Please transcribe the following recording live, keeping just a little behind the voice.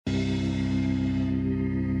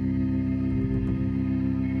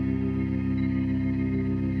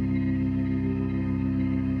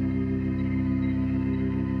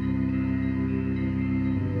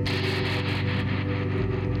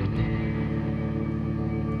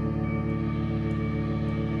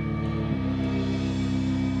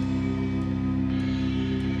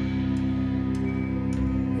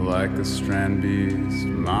like a strand beast,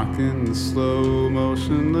 mocking the slow,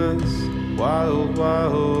 motionless, wild,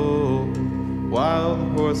 wild, wild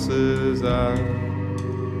horses out.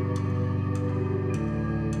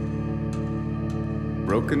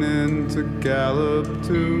 Broken into gallop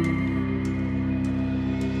too,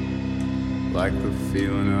 like the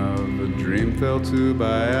feeling of a dream fell to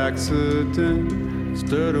by accident,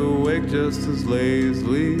 stirred awake just as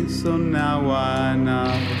lazily, so now why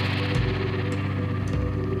not?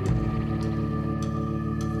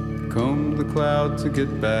 Comb the cloud to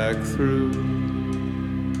get back through.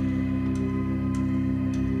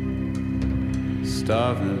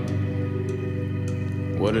 Starving,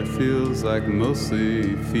 what it feels like,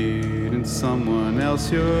 mostly feeding someone else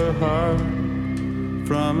your heart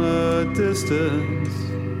from a distance.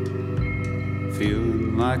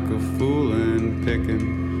 Feeling like a fool and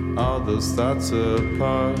picking all those thoughts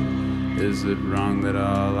apart. Is it wrong that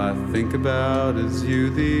all I think about is you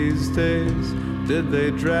these days? Did they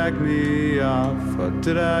drag me off, or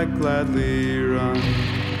did I gladly run?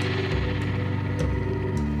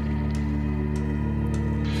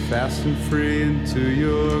 Fast and free into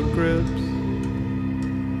your grips.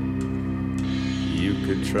 You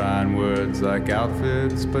could try on words like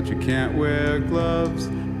outfits, but you can't wear gloves.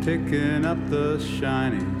 Picking up the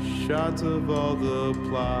shiny shards of all the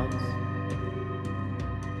plots.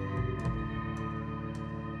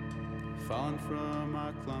 Falling from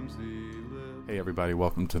our clumsy lips. Hey everybody,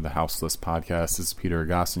 welcome to the Houseless Podcast. This is Peter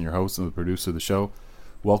Agasson, your host and the producer of the show.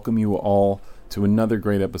 Welcome you all to another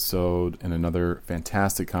great episode and another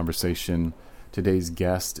fantastic conversation. Today's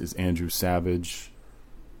guest is Andrew Savage.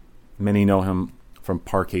 Many know him from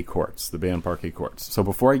Parquet Courts, the band Parquet Courts. So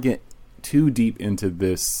before I get too deep into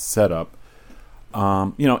this setup,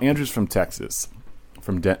 Andrew's from Texas,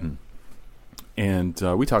 from Denton, and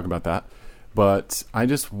we talk about that. But I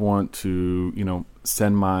just want to,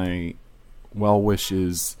 send my well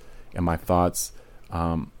wishes and my thoughts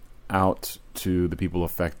out to the people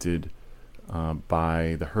affected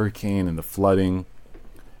by the hurricane and the flooding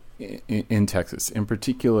in Texas. In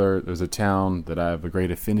particular, there's a town that I have a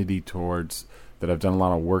great affinity towards, that I've done a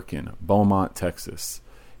lot of work in, Beaumont, Texas.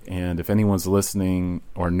 And if anyone's listening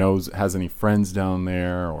or has any friends down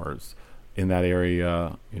there or is in that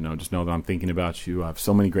area, just know that I'm thinking about you. I have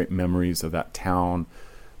so many great memories of that town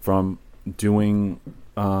from doing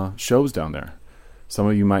shows down there. Some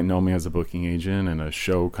of you might know me as a booking agent and a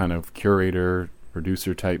show kind of curator,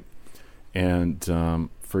 producer type. And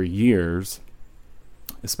for years,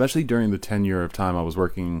 especially during the tenure of time I was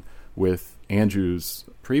working with Andrew's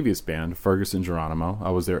previous band, Ferguson Geronimo, I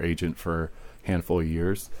was their agent for a handful of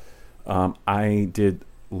years. I did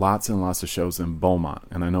lots and lots of shows in Beaumont,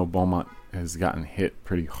 and I know Beaumont has gotten hit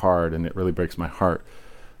pretty hard, and it really breaks my heart.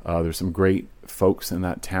 There's some great folks in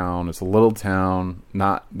that town. It's a little town,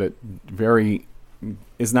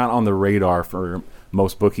 is not on the radar for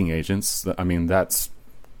most booking agents. I mean, that's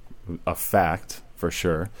a fact for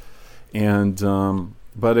sure. And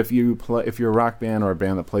but if you're a rock band or a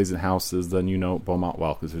band that plays in houses, then you know Beaumont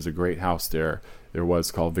well, because there's a great house there. There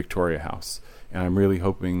was called Victoria House, and I'm really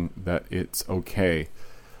hoping that it's okay.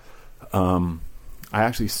 I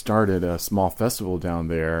actually started a small festival down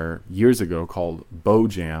there years ago called Bo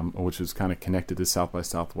Jam, which was kind of connected to South by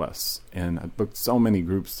Southwest, and I booked so many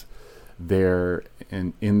groups there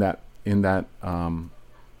and in that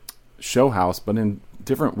show house, but in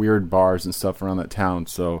different weird bars and stuff around that town.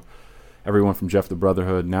 So everyone from Jeff the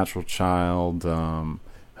Brotherhood, Natural Child,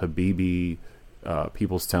 Habibi,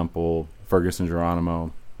 People's Temple, Ferguson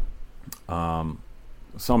Geronimo,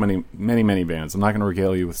 so many bands. I'm not going to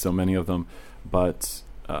regale you with so many of them, but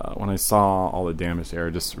when I saw all the damage there,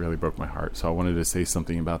 it just really broke my heart. So I wanted to say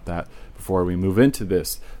something about that before we move into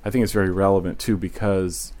this. I think it's very relevant too,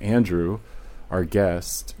 because Andrew, our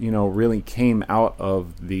guest, really came out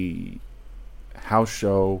of the house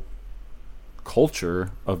show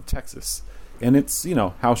culture of Texas. And it's,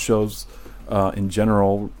 house shows in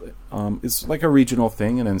general, it's like a regional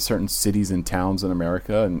thing, and in certain cities and towns in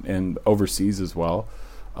America and overseas as well.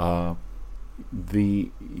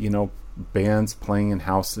 Bands playing in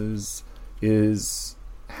houses is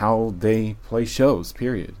how they play shows,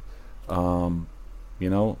 period. Ones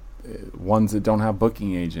that don't have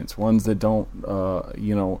booking agents, ones that don't,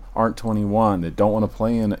 aren't 21, that don't want to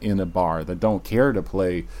play in a bar, that don't care to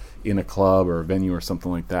play in a club or a venue or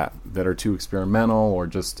something like that, that are too experimental, or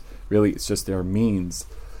just really it's just their means.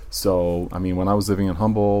 So, when I was living in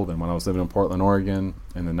Humboldt and when I was living in Portland, Oregon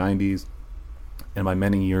in the 90s, and my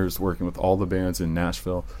many years working with all the bands in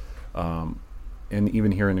Nashville, and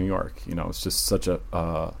even here in New York, it's just such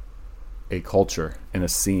a culture and a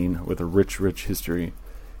scene with a rich history.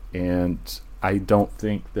 And I don't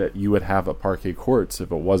think that you would have a Parquet Courts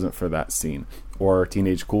if it wasn't for that scene, or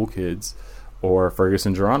Teenage Cool Kids, or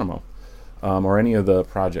Ferguson Geronimo, or any of the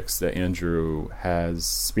projects that Andrew has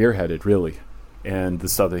spearheaded, really, and the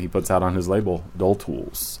stuff that he puts out on his label, Dull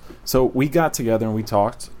Tools. So we got together and we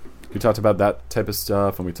talked. We talked about that type of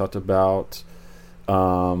stuff, and we talked about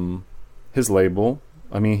his label.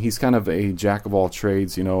 I mean, he's kind of a jack of all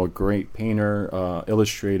trades, you know, a great painter,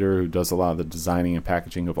 illustrator who does a lot of the designing and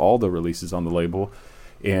packaging of all the releases on the label.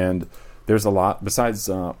 And there's a lot besides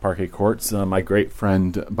Parquet Courts. My great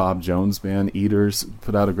friend Bob Jones' band Eaters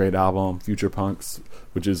put out a great album, Future Punks,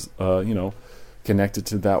 which is connected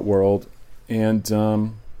to that world. And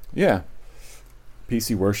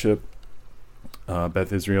PC Worship,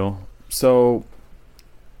 Beth Israel. So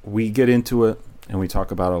we get into it and we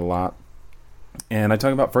talk about it a lot. And I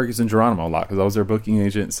talk about Ferguson Geronimo a lot because I was their booking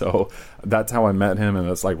agent. So that's how I met him. And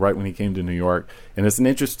that's like right when he came to New York. And it's an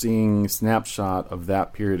interesting snapshot of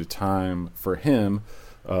that period of time for him,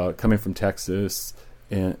 coming from Texas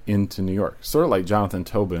and into New York. Sort of like Jonathan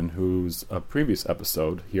Tobin, who's a previous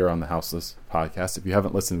episode here on the Houseless podcast. If you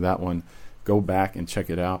haven't listened to that one, go back and check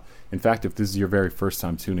it out. In fact, if this is your very first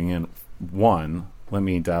time tuning in, let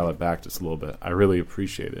me dial it back just a little bit. I really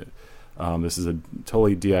appreciate it. This is a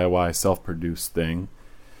totally DIY, self-produced thing.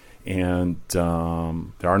 And there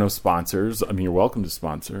are no sponsors. I mean, you're welcome to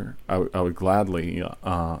sponsor. I would gladly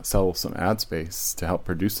sell some ad space to help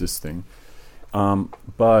produce this thing.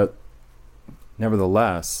 But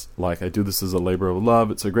nevertheless, like, I do this as a labor of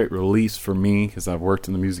love. It's a great release for me because I've worked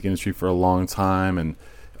in the music industry for a long time. And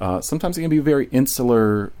sometimes it can be a very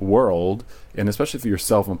insular world. And especially if you're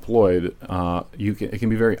self-employed, it can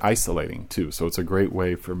be very isolating too. So it's a great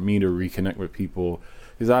way for me to reconnect with people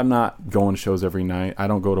because I'm not going to shows every night. I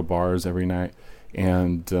don't go to bars every night,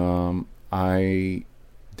 and I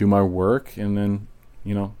do my work and then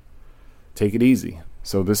take it easy.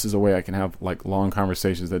 So this is a way I can have like long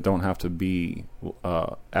conversations that don't have to be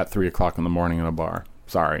at 3:00 in the morning in a bar.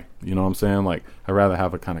 Sorry, you know what I'm saying? Like, I'd rather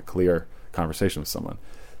have a kind of clear conversation with someone.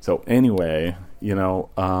 So anyway,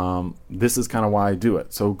 this is kind of why I do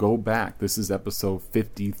it. So go back. This is episode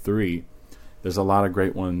 53. There's a lot of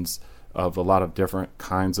great ones of a lot of different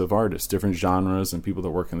kinds of artists, different genres, and people that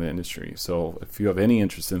work in the industry. So if you have any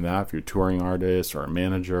interest in that, if you're a touring artist or a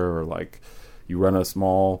manager, or like you run a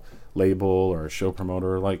small label or a show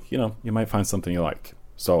promoter, you might find something you like.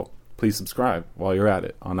 So please subscribe while you're at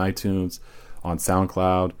it on iTunes, on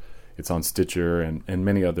SoundCloud. It's on Stitcher and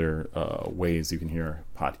many other ways you can hear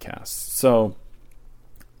podcasts. So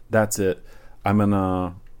that's it. I'm going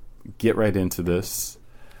to get right into this.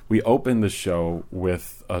 We opened the show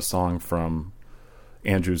with a song from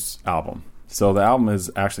Andrew's album. So the album is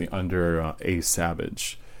actually under A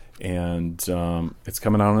Savage. And it's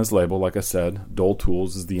coming out on his label, like I said. Dull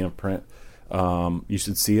Tools is the imprint. You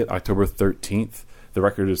should see it October 13th. The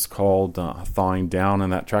record is called Thawing Down,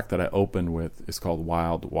 and that track that I opened with is called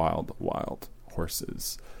Wild, Wild, Wild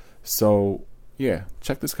Horses. So, yeah,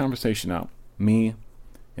 check this conversation out. Me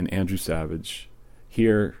and Andrew Savage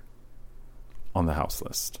here on the House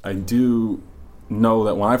List. I do know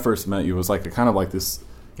that when I first met you, it was like kind of like this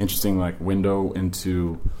interesting like window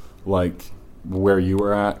into like where you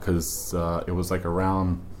were at, because it was like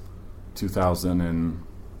around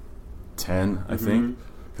 2010, I think.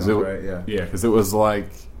 Right, yeah. Yeah, because it was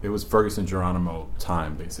Ferguson Geronimo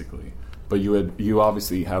time, basically. But you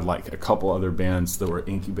obviously had like a couple other bands that were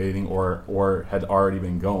incubating or had already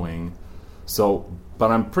been going. So, but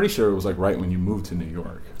I'm pretty sure it was like right when you moved to New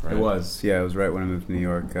York, right? It was, yeah. It was right when I moved to New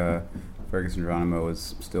York. Ferguson Geronimo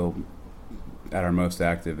was still at our most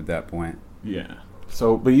active at that point. Yeah.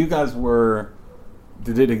 So, but you guys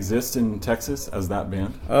did it exist in Texas as that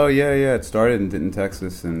band? Oh, yeah. It started in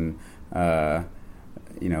Texas, and at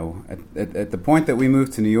the point that we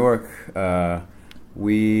moved to New York,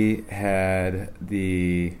 we had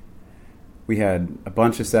a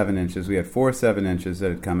bunch of 7-inches. We had 4 7-inches that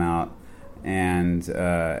had come out, and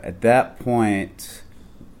at that point,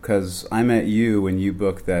 because I met you when you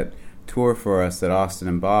booked that tour for us that Austin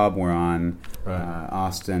and Bob were on, right.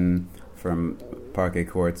 Austin from Parquet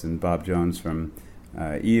Courts and Bob Jones from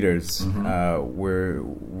Eaters, where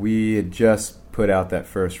we had just put out that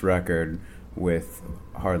first record with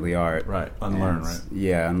Hardly Art. Right, Unlearn, right?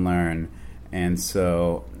 Yeah, Unlearn. And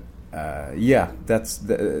so, that's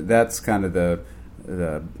kind of that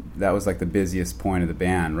was like the busiest point of the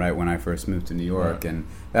band, right, when I first moved to New York. Right. And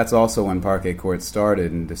that's also when Parquet Courts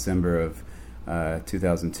started in December of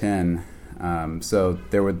 2010. So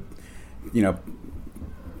there were,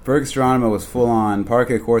 Ferguson Geronimo was full on.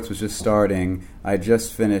 Parquet Courts was just starting. I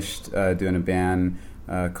just finished doing a band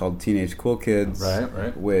called Teenage Cool Kids,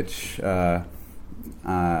 right. which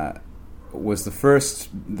was the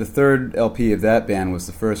third LP of that band was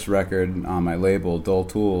the first record on my label, Dull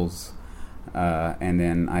Tools, and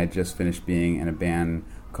then I just finished being in a band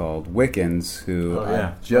called Wiccans, who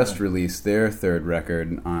just released their third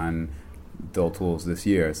record on Dull Tools this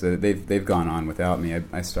year. So they've gone on without me.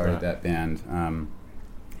 I started that band.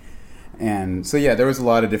 And so, there was a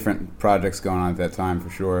lot of different projects going on at that time, for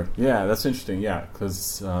sure. Yeah, that's interesting,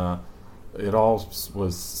 because it all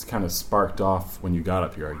was kind of sparked off when you got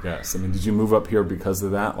up here, I guess. I mean, did you move up here because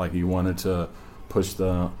of that? Like, you wanted to push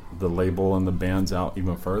the label and the bands out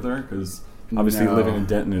even further? Because obviously living in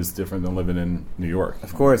Denton is different than living in New York.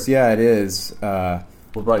 Of course, it is. What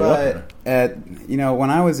brought you up there? When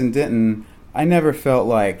I was in Denton, I never felt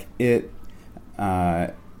like it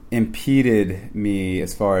impeded me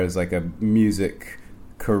as far as like a music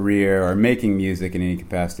career or making music in any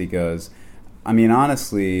capacity goes. I mean,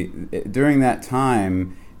 honestly, during that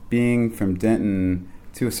time, being from Denton,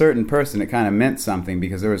 to a certain person, it kind of meant something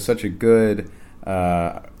because there was such a good,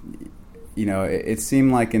 it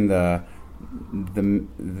seemed like in the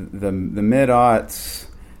mid-aughts,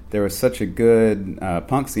 there was such a good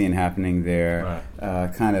punk scene happening there,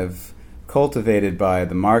 kind of cultivated by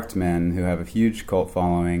the Marked Men, who have a huge cult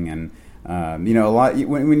following, and a lot.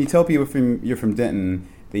 When you tell people you're from Denton,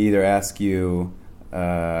 they either ask you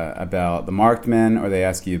about the Marked Men or they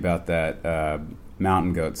ask you about that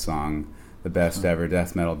Mountain Goat song, the best ever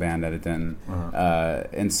death metal band out of Denton.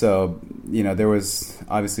 And so, there was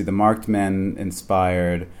obviously the Marked Men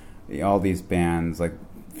inspired all these bands, like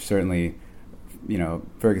certainly,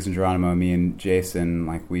 Ferguson Geronimo, me and Jason,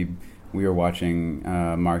 like we were watching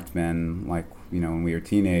Marked Men, like, when we were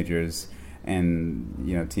teenagers,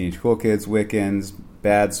 and, Teenage Cool Kids, Wiccans,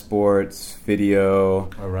 Bad Sports, Video,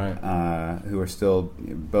 who are still,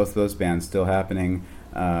 both of those bands still happening,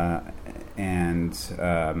 and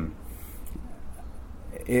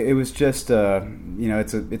it was just,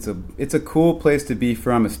 it's a cool place to be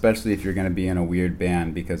from, especially if you're going to be in a weird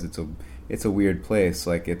band, because it's a weird place.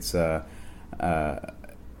 Like it's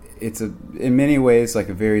in many ways like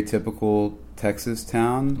a very typical Texas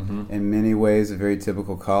town, in many ways a very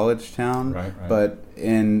typical college town, but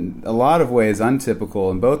in a lot of ways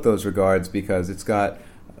untypical in both those regards, because it's got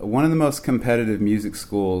one of the most competitive music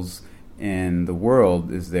schools in the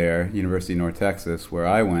world is there, University of North Texas, where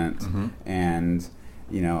I went, and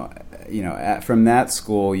from that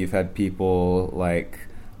school you've had people like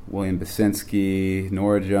William Basinski,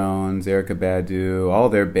 Nora Jones, Erykah Badu, all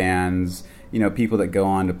their bands, people that go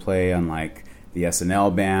on to play on like the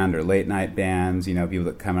SNL band or late night bands, people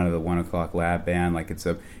that come out of the 1 O'Clock Lab band. Like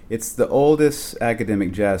it's the oldest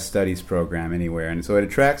academic jazz studies program anywhere, and so it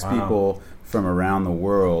attracts people from around the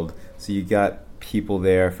world. So you got people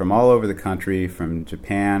there from all over the country, from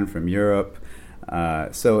Japan, from Europe.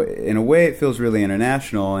 So in a way, it feels really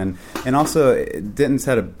international, and also Denton's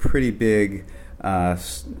had a pretty big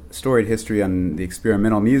storied history on the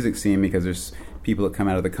experimental music scene, because there's people that come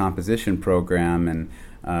out of the composition program, and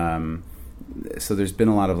so there's been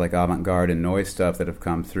a lot of like avant-garde and noise stuff that have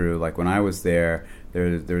come through. Like when I was there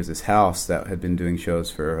was this house that had been doing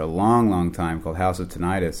shows for a long, long time called House of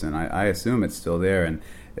Tinnitus, and I assume it's still there,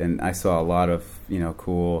 and I saw a lot of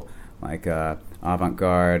cool like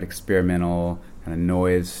avant-garde, experimental kind of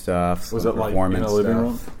noise stuff. Was it like in a living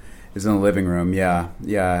room? It was in the living room, yeah.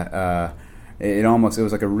 It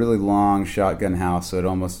was like a really long shotgun house, so it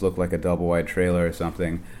almost looked like a double wide trailer or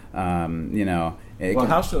something.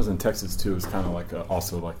 House shows in Texas too is kind of like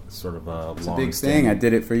also like sort of a it's a big thing. I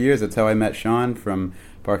did it for years. That's how I met Sean from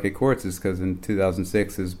Parquet Courts, is because in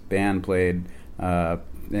 2006 his band played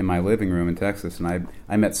in my living room in Texas, and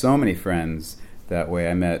I met so many friends that way.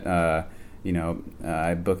 I met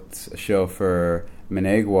I booked a show for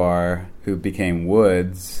Meneguar, who became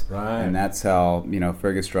Woods, and that's how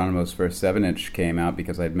Fergus Geronimo's first 7-inch came out,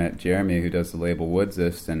 because I'd met Jeremy, who does the label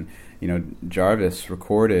Woodsist, and Jarvis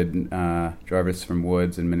recorded, Jarvis from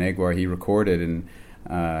Woods and Meneguar, he recorded and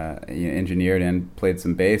engineered and played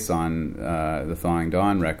some bass on the Thawing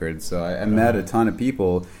Dawn record. So I met a ton of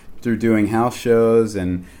people through doing house shows,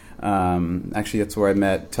 and actually that's where I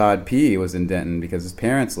met Todd P. was in Denton, because his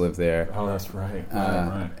parents lived there. Oh, that's right.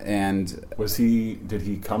 Right. And did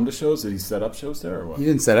he come to shows? Did he set up shows there, or what? He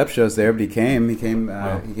didn't set up shows there, but he came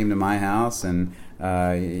to my house, and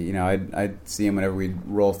I'd see him whenever we'd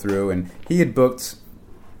roll through, and he had booked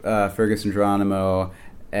Ferguson Geronimo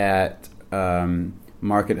at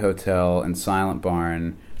Market Hotel and Silent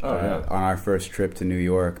Barn on our first trip to New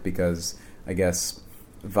York, because I guess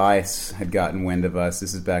Vice had gotten wind of us.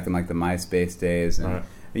 This is back in like the MySpace days, and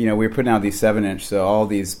we were putting out these 7-inch, so all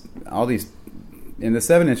these and the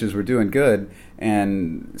 7-inches were doing good,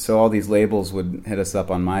 and so all these labels would hit us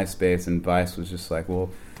up on MySpace, and Vice was just like, well,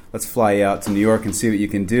 let's fly you out to New York and see what you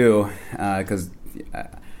can do, because I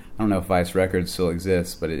don't know if Vice Records still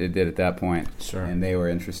exists, but it did at that point. Sure. And they were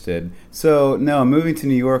interested. So no, moving to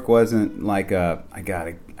New York wasn't like I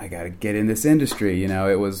gotta get in this industry. You know,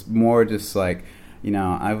 it was more just like, you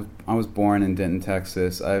know, I was born in Denton,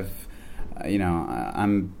 Texas. I'm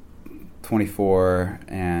 24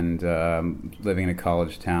 and living in a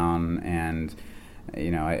college town, and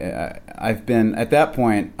you know, I've been at that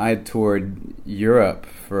point. I had toured Europe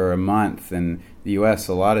for a month and the U.S.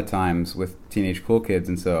 a lot of times with Teenage Cool Kids,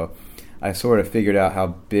 and so I sort of figured out how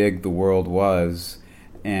big the world was.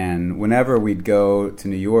 And whenever we'd go to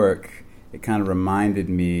New York, it kind of reminded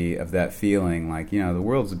me of that feeling, like, you know, the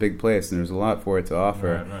world's a big place and there's a lot for it to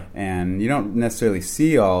offer, right. And you don't necessarily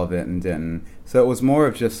see all of it in Denton. So it was more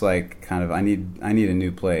of just like kind of I need a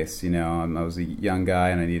new place, you know. I was a young guy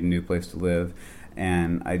and I need a new place to live.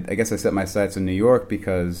 And I guess I set my sights on New York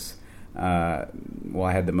because, I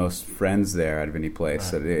had the most friends there out of any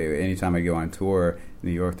place. Right. So anytime I go on tour in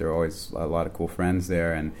New York, there are always a lot of cool friends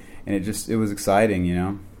there, and it was exciting, you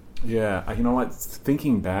know. Yeah, you know what?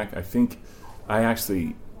 Thinking back, I think I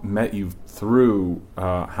actually met you through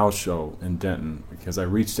a house show in Denton because I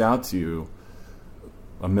reached out to you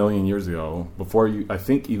a million years ago. Before you, I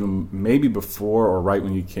think even maybe before or right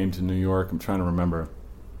when you came to New York. I'm trying to remember.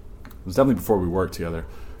 It was definitely before we worked together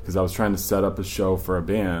because I was trying to set up a show for a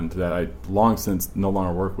band that I long since no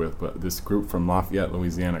longer work with, but this group from Lafayette,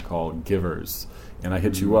 Louisiana called Givers, and I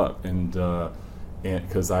hit you up and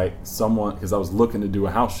because I was looking to do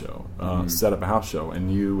a house show, set up a house show,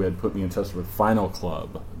 and you had put me in touch with Final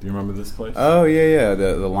Club. Do you remember this place? Oh yeah,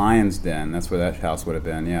 the Lion's Den. That's where that house would have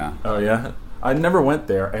been. Yeah. Oh yeah. I never went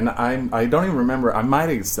there, and I don't even remember. I might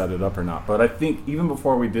have set it up or not, but I think even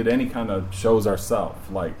before we did any kind of shows ourselves,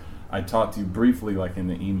 like I talked to you briefly, like in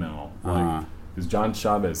the email, like because John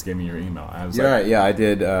Chavez gave me your email. I was right. Yeah, I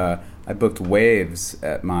did. I booked Waves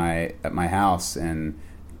at my house in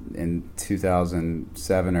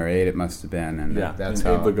 2007 or 8. It must have been, and that's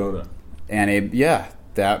how. Abe Vigoda. And Abe,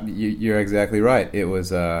 that you're exactly right. It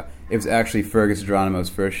was actually Fergus Geronimo's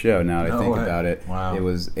first show. Now that I think about it, wow. It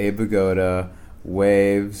was Abe Vigoda,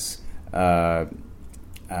 Waves,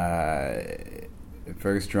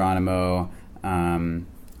 Fergus Geronimo,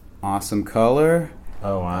 Awesome Color.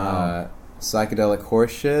 Oh wow. Psychedelic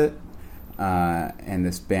Horseshit, and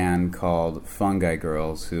this band called Fungi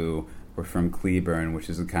Girls, who were from Cleburne, which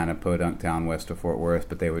is a kind of podunk town west of Fort Worth,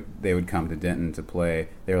 but they would come to Denton to play.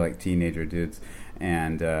 They were like teenager dudes,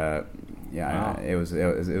 and Wow. it was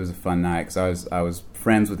a fun night because I was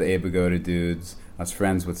friends with the Abe Vigoda dudes. I was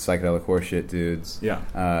friends with Psychedelic Horseshit dudes.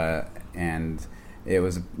 Yeah. And it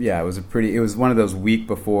was one of those week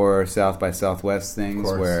before South by Southwest things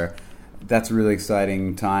where that's a really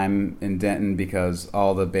exciting time in Denton because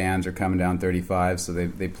all the bands are coming down 35, so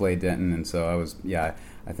they play Denton, and so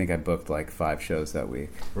I think I booked like 5 shows that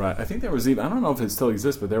week. Right. I think there was even, I don't know if it still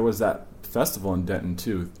exists, but there was that festival in Denton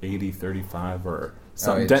too, 80-35 or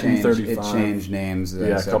something. Denton 35. It changed names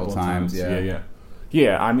a several couple times.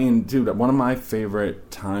 Yeah, I mean, dude, one of my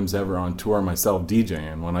favorite times ever on tour myself,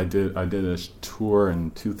 DJing, when I did a tour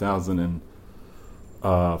in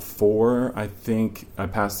 2004, I think.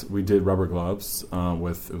 We did Rubber Gloves it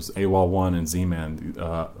was AWOL 1 and Z-Man,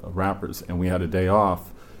 rappers, and we had a day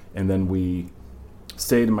off, and then we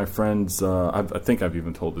stayed in my friend's, I think I've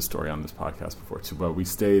even told this story on this podcast before too, but we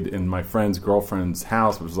stayed in my friend's girlfriend's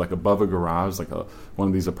house, which was like above a garage, like one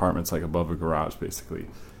of these apartments like above a garage basically,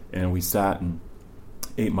 and we sat and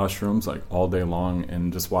ate mushrooms like all day long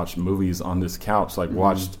and just watched movies on this couch, like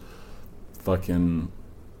watched fucking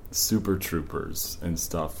Super Troopers and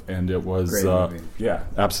stuff, and it was great movie. Yeah,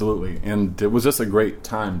 absolutely, and it was just a great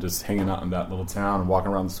time just hanging out in that little town and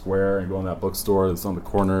walking around the square and going to that bookstore that's on the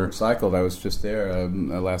corner. Recycled. I was just there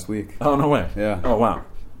last week. Oh no way. Yeah. Oh wow.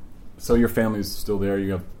 So your family's still there?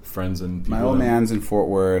 You have friends and people? My old man's in Fort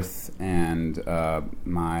Worth, and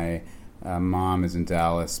my mom is in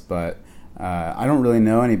Dallas, but I don't really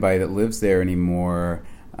know anybody that lives there anymore.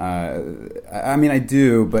 I mean, I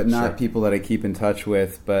do, but not Sure. people that I keep in touch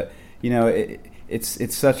with. But you know,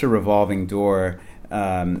 it's such a revolving door.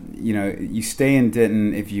 You know, you stay in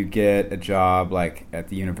Denton if you get a job like at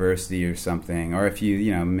the university or something, or if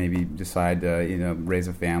you maybe decide to raise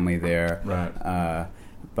a family there. Right.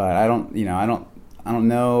 But I don't know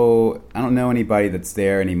anybody that's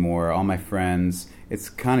there anymore. All my friends. It's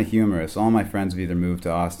kind of humorous. All my friends have either moved to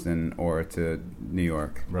Austin or to New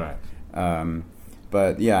York. Right.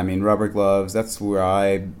 But yeah, I mean, Rubber Gloves. That's where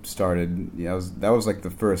I started. That was like the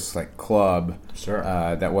first like club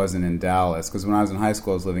that wasn't in Dallas. Because when I was in high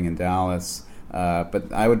school, I was living in Dallas.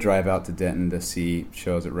 But I would drive out to Denton to see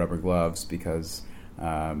shows at Rubber Gloves because,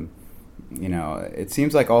 it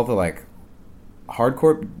seems like all the like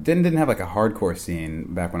hardcore didn't have like a hardcore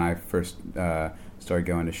scene back when I first started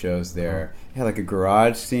going to shows there. It had like a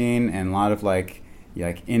garage scene and a lot of like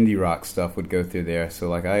indie rock stuff would go through there. So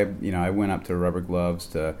like I went up to Rubber Gloves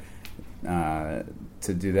to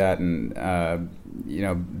do that, and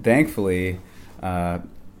thankfully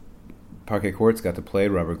Parquet Courts got to play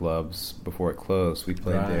Rubber Gloves before it closed. We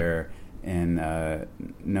played there in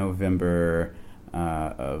November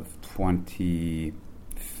of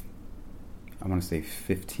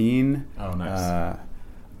 2015. Oh, nice.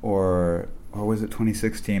 Or was it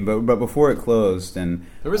 2016? But before it closed, and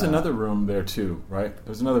there was another room there too, right? There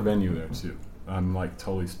was another venue there too. I'm like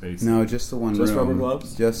totally spacing. No, just the one just room. Rubber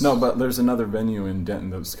Gloves? No, but there's another venue in Denton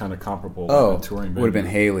that was kind of comparable. Oh, touring venue. Would have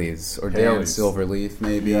been Haley's or Dan Silverleaf,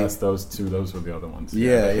 maybe. Yes, those two. Those were the other ones.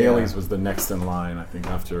 Yeah. Haley's was the next in line, I think,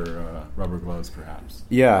 after Rubber Gloves, perhaps.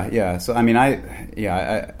 Yeah. So I mean, I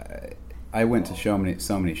went to so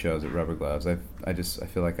many shows at Rubber Gloves. I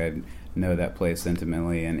feel like I know that place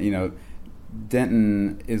intimately, and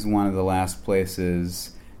Denton is one of the last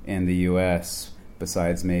places in the U.S.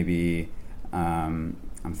 besides maybe I'm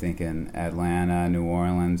thinking Atlanta, New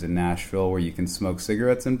Orleans, and Nashville where you can smoke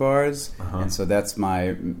cigarettes in bars. And so that's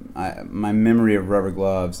my memory of Rubber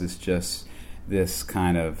Gloves is just this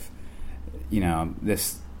kind of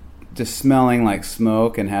this just smelling like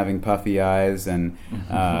smoke and having puffy eyes and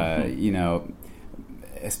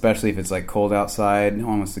especially if it's like cold outside, no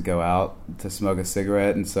one wants to go out to smoke a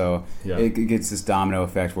cigarette, and so it gets this domino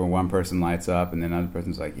effect where one person lights up and then another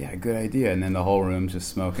person's like, yeah, good idea, and then the whole room's just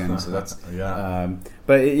smoking. So that's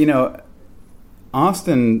but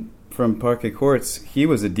Austin from Parquet Courts, he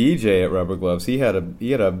was a DJ at Rubber Gloves. He had a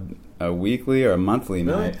weekly or a monthly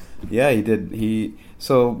night. Yeah, he did.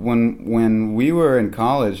 So when we were in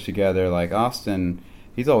college together, like Austin,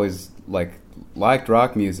 he's always liked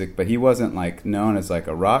rock music, but he wasn't like known as like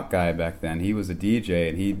a rock guy back then. He was a DJ,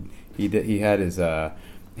 and he had his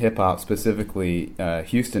hip hop, specifically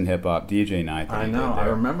Houston hip hop DJ night. I know. I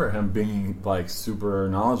remember him being like super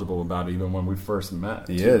knowledgeable about it even when we first met.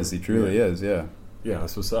 He truly is. Yeah. Yeah,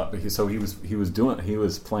 that's what's up. So he was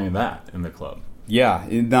playing that in the club. Yeah,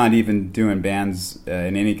 not even doing bands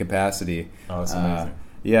in any capacity. Oh, that's amazing.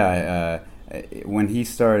 When he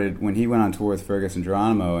went on tour with Fergus and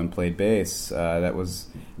Geronimo and played bass, that was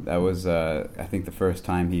I think the first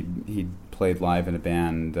time he played live in a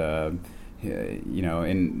band,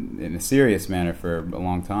 in a serious manner for a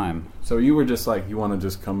long time. So you were just like, you want to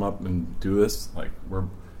just come up and do this? Like, you're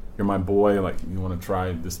my boy. Like, you want to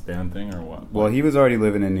try this band thing or what? Well, he was already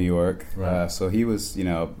living in New York, right. So he was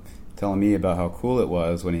telling me about how cool it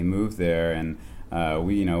was when he moved there, and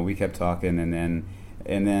we kept talking, and then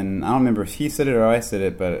I don't remember if he said it or I said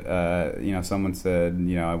it, but someone said,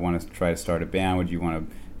 I want to try to start a band. Would you want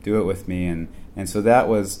to do it with me? And so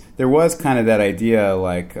there was kind of that idea,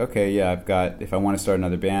 like, okay, yeah, if I want to start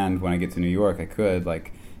another band when I get to New York, I could,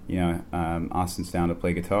 Austin's down to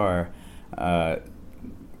play guitar.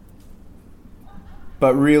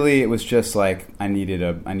 But really, it was just like I needed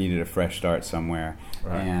a fresh start somewhere,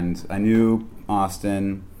 right. And I knew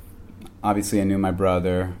Austin. Obviously, I knew my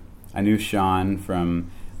brother. I knew Sean from,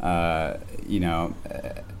 by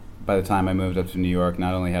the time I moved up to New York,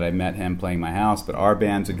 not only had I met him playing my house, but our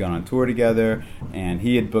bands had gone on tour together, and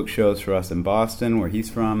he had booked shows for us in Boston, where he's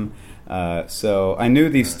from. So I knew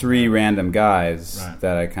these three random guys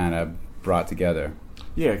that I kind of brought together.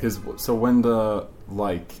 Yeah, because when the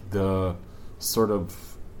sort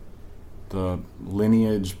of the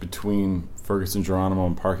lineage between Fergus and Geronimo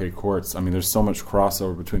and Parquet Courts, I mean, there's so much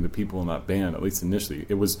crossover between the people in that band, at least initially.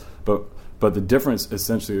 It was, but the difference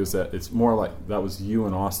essentially is that it's more like that was you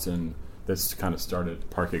and Austin that's kind of started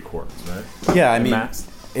Parquet Courts, right? Yeah, I mean,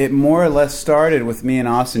 it more or less started with me and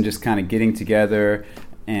Austin just kind of getting together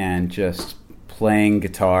and just playing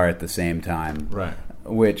guitar at the same time. Right.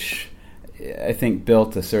 Which I think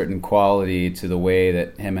built a certain quality to the way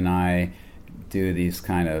that him and I do these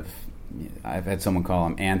kind of, I've had someone call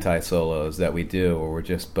them anti-solos that we do, where we're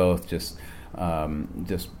just both just kind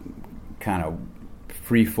of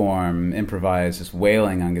freeform, improvised, just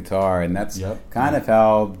wailing on guitar, and that's kind of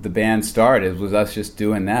how the band started, was us just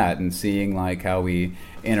doing that and seeing like how we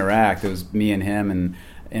interact. It was me and him and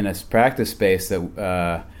in a practice space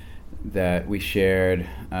that we shared.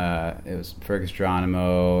 It was Fergus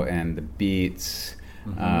Geronimo and the Beats,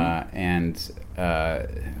 and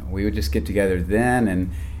we would just get together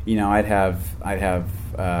then, I'd have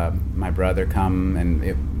my brother come, and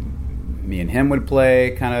me and him would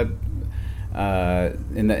play kind of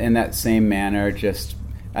in that same manner. Just,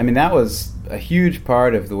 I mean, that was a huge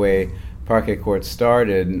part of the way Parquet Courts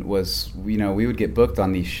started. Was, we would get booked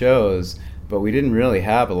on these shows, but we didn't really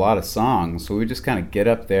have a lot of songs, so we would just kind of get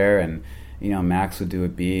up there, and Max would do a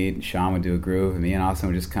beat, Sean would do a groove, and me and Austin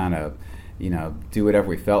would just kind of do whatever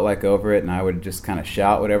we felt like over it, and I would just kind of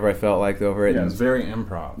shout whatever I felt like over it. Yeah, it's very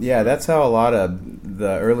improv. Yeah, that's how a lot of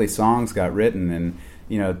the early songs got written, and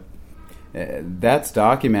that's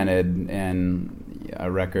documented in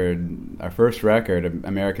our first record,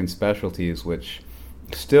 American Specialties, which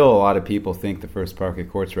still a lot of people think the first Parquet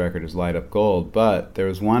Courts record is Light Up Gold, but there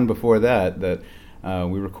was one before that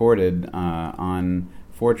we recorded on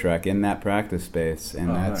 4-track in that practice space,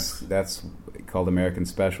 and that's called American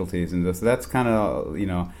Specialties, and so that's kind of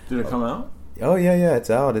Did it come out? Oh yeah, it's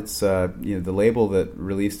out. It's the label that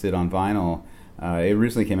released it on vinyl. It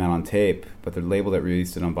originally came out on tape, but the label that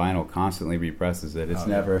released it on vinyl constantly represses it. It's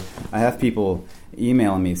never. Yeah. I have people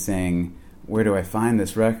emailing me saying, "Where do I find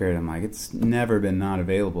this record?" I'm like, "It's never been not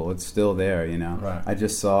available. It's still there." Right. I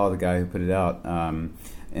just saw the guy who put it out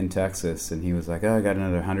in Texas, and he was like, "Oh, I got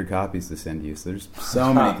another 100 copies to send you." So there's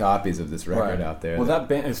so many copies of this record out there. Well, that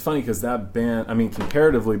band, it's funny because that band, I mean,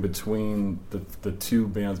 comparatively between the two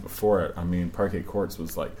bands before it, I mean, Parquet Courts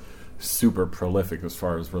was like super prolific as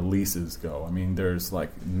far as releases go. I mean, there's like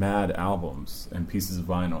mad albums and pieces of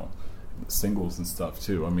vinyl, singles and stuff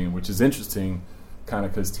too. I mean, which is interesting, kind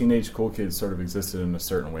of because Teenage Cool Kids sort of existed in a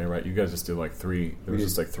certain way, right? You guys just did like three. There was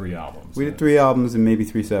just like 3 albums. We did 3 albums and maybe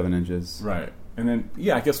 3 7-inches. Right. And then,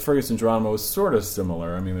 yeah, I guess Fergus and Geronimo was sort of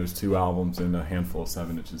similar. I mean, there's 2 albums and a handful of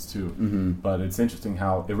 7-inches too. Mm-hmm. But it's interesting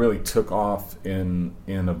how it really took off in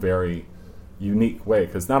a very unique way.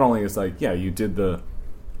 Because not only is like, yeah, you did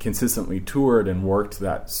consistently toured and worked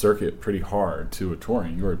that circuit pretty hard to a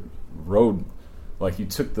touring. You were road, like you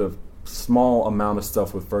took the small amount of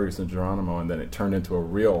stuff with Fergus and Geronimo, and then it turned into a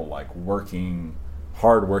real like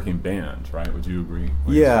hard-working band, right? Would you agree? Like,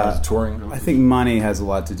 yeah, touring. I think money has a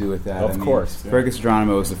lot to do with that. Of course, yeah. Fergus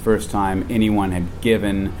Geronimo was the first time anyone had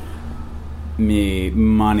given me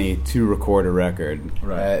money to record a record.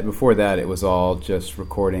 Right. Before that, it was all just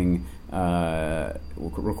recording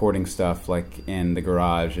stuff like in the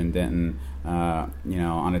garage in Denton,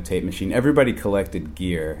 on a tape machine. Everybody collected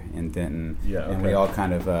gear in Denton, and we all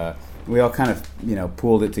kind of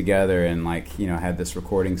pooled it together and had this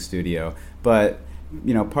recording studio. But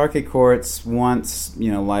Parquet Courts, once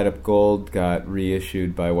Light Up Gold got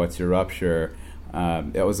reissued by What's Your Rupture,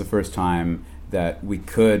 it was the first time that we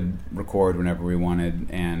could record whenever we wanted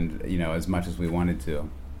and as much as we wanted to.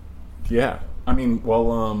 Yeah, I mean,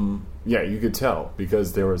 well, yeah, you could tell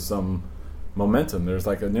because there was some momentum. There's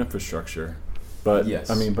like an infrastructure, but yes.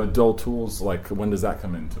 I mean, but Dull Tools, like, when does that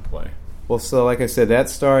come into play? Well, so like I said, that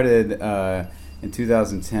started in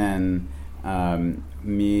 2010.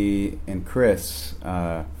 Me and Chris,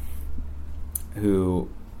 who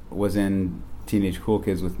was in Teenage Cool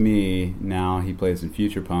Kids with me, now he plays in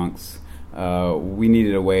Future Punks. We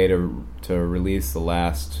needed a way to release the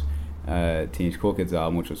last Teenage Cool Kids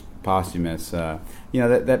album, which was posthumous.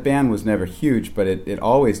 That band was never huge, but it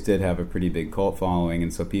always did have a pretty big cult following,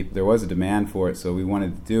 and so there was a demand for it. So we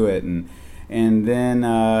wanted to do it, and then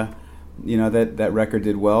that record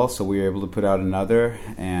did well, so we were able to put out another,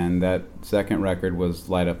 and that second record was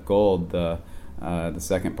Light Up Gold, the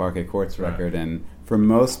second Parquet Courts record. Right. And for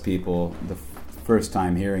most people, the first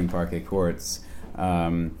time hearing Parquet Courts,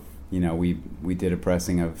 we did a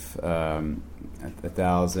pressing of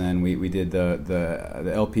 1,000. We did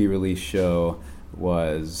the LP release show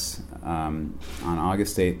was on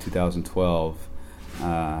August 8, 2012,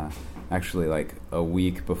 actually like a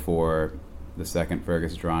week before the second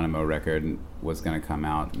Fergus Geronimo record was going to come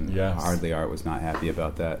out, and Hardly Art was not happy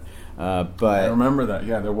about that. But I remember that.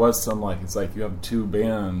 Yeah, there was some it's like you have 2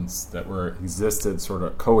 bands that sort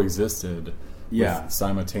of coexisted. Yeah, with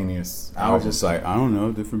simultaneous. I was just like, I don't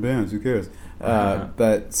know, different bands. Who cares?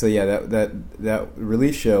 But so yeah, that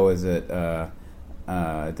release show was at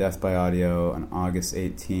Death by Audio on August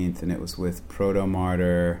 18th, and it was with Proto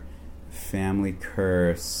Martyr, Family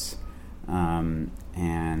Curse, and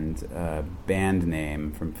Band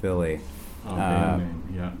Name from Philly. Oh, Band Name,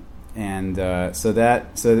 yeah. And so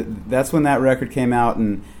that's when that record came out,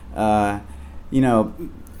 and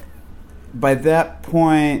by that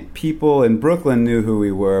point, people in Brooklyn knew who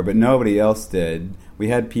we were, but nobody else did. We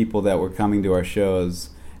had people that were coming to our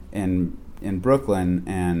shows in Brooklyn,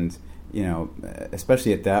 and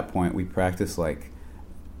especially at that point, we practiced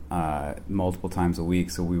multiple times a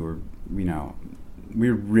week, so we were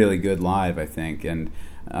really good live, I think. And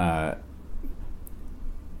and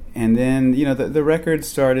then the record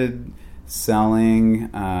started selling,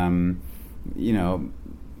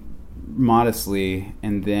 modestly,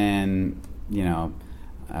 and then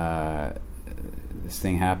this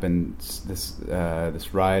thing happened.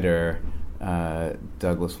 This writer,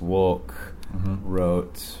 Douglas Wolk,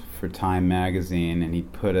 wrote for Time magazine, and he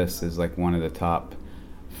put us as like one of the top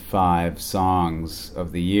 5 songs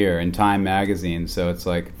of the year in Time magazine. So it's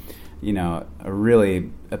like, a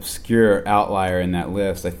really obscure outlier in that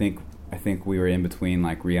list. I think we were in between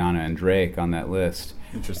like Rihanna and Drake on that list.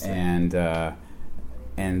 Interesting.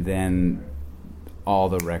 And then all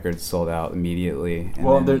the records sold out immediately. And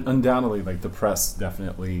well, undoubtedly, like the press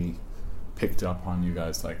definitely picked up on you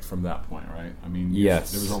guys, like from that point, right? I mean,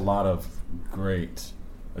 yes, there was a lot of great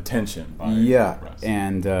attention by the press.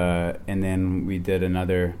 And then we did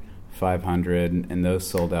another 500, and those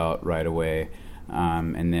sold out right away.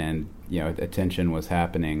 And then attention was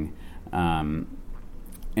happening, and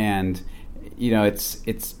it's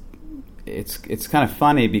kind of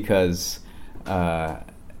funny because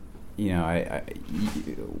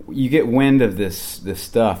you get wind of this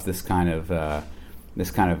stuff, this kind of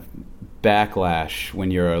backlash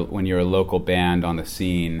when you're a local band on the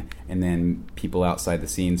scene, and then people outside the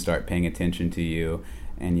scene start paying attention to you,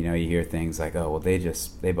 and you hear things like, oh well,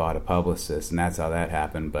 they bought a publicist and that's how that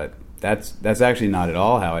happened. But that's actually not at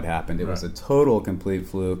all how it happened. It was a total complete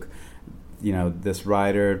fluke. This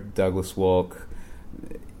writer, Douglas Wolk,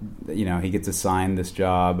 he gets assigned this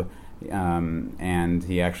job, and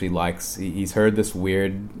he actually he's heard this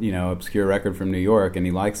weird, obscure record from New York, and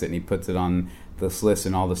he likes it, and he puts it on this list,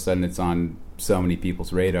 and all of a sudden it's on so many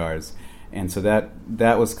people's radars. And so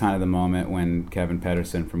that was kind of the moment when Kevin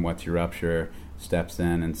Pedersen from What's Your Rupture steps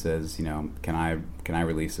in and says, can I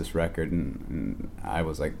release this record? And I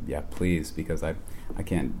was like, yeah, please, because I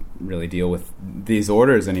can't really deal with these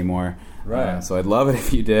orders anymore. Right. So I'd love it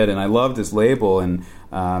if you did, and I loved his label, and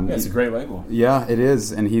it's a great label. Yeah, it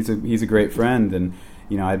is, and he's a great friend, and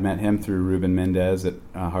I'd met him through Ruben Mendez at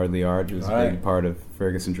Hardly Art, who was a big part of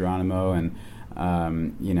Ferguson Geronimo, and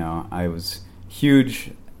I was huge,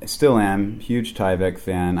 still am, huge Tyvek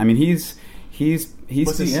fan. I mean, he's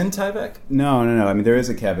was he in Tyvek? No. I mean, there is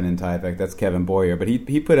a Kevin in Tyvek. That's Kevin Boyer, but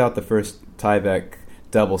he put out the first Tyvek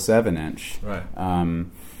double 7-inch. Right.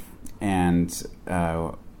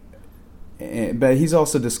 But he's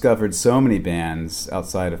also discovered so many bands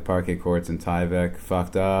outside of Parquet Courts and Tyvek: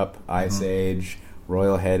 Fucked Up, Ice Age,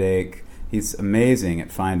 Royal Headache. He's amazing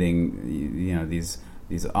at finding these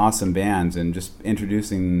awesome bands and just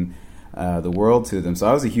introducing the world to them. So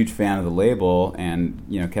I was a huge fan of the label, and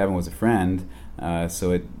Kevin was a friend,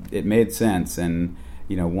 so it made sense. And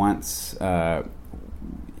once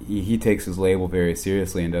he takes his label very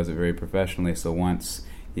seriously and does it very professionally. So once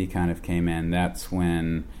he kind of came in, that's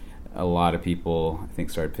when a lot of people, I think,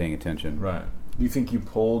 started paying attention. Right. Do you think you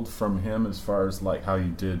pulled from him as far as like how you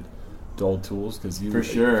did Dull Tools? For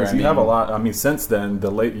sure. Because you have a lot. I mean, since then,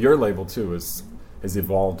 your label too has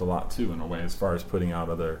evolved a lot too, in a way, as far as putting out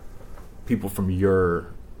other people from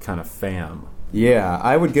your kind of fam. Yeah,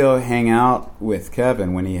 I would go hang out with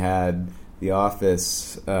Kevin when he had the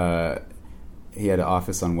office. He had an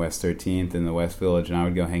office on West 13th in the West Village, and I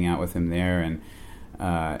would go hang out with him there. And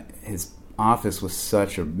his office was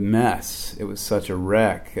such a mess; it was such a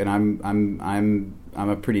wreck. And I'm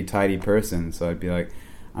a pretty tidy person, so I'd be like,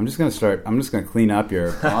 I'm just gonna clean up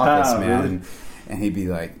your office, man. Really? And he'd be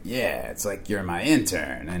like, yeah, it's like you're my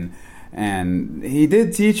intern. And he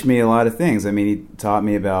did teach me a lot of things. I mean, he taught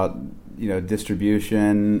me about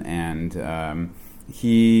distribution, and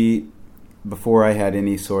he, before I had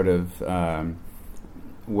any sort of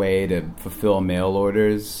way to fulfill mail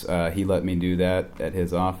orders, he let me do that at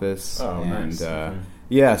his office. Oh, and nice. Okay.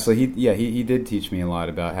 yeah, so he did teach me a lot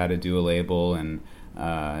about how to do a label, and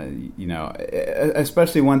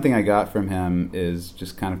especially one thing I got from him is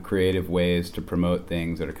just kind of creative ways to promote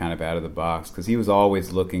things that are kind of out of the box, because he was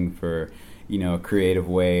always looking for a creative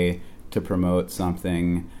way to promote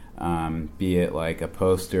something, be it like a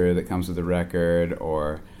poster that comes with a record,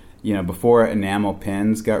 or before enamel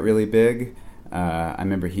pins got really big. I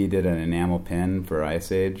remember he did an enamel pin for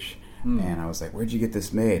Ice Age, and I was like, where'd you get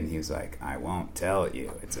this made? And he was like, I won't tell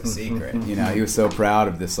you, it's a secret. He was so proud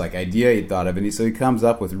of this like idea he'd thought of, and so he comes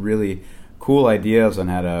up with really cool ideas on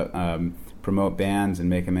how to promote bands and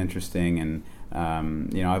make them interesting. And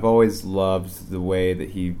I've always loved the way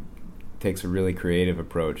that he takes a really creative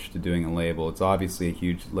approach to doing a label. It's obviously a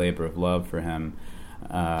huge labor of love for him.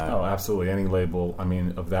 Oh, absolutely. Any label, I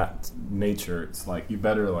mean, of that nature, it's like you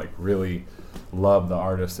better like really love the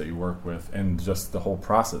artist that you work with and just the whole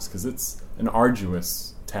process, because it's an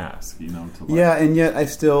arduous task, to like, yeah, and yet I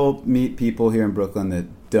still meet people here in Brooklyn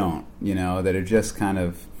that don't, that are just kind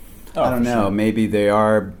of, I don't know, sure. maybe they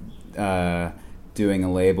are doing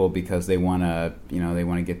a label because they want to, they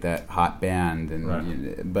want to get that hot band, and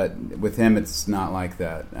right. But with him, it's not like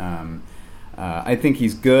that. I think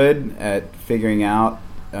he's good at figuring out,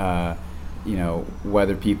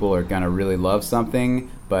 whether people are going to really love something.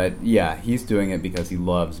 But yeah, he's doing it because he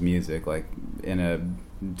loves music, like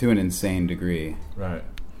to an insane degree. Right.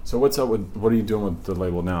 So what's up with what are you doing with the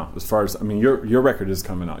label now? As far as your record is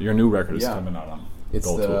coming out, your new record is coming out on. It's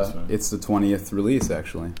the 20th release,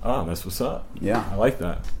 actually. Oh, that's what's up. Yeah, I like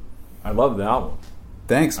that. I love the album.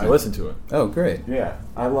 Thanks, man. I listened to it. Oh, great. Yeah,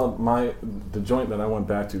 I love the joint that I went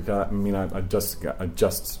back to. I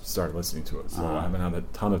just started listening to it, so I haven't had a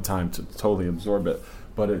ton of time to totally absorb it.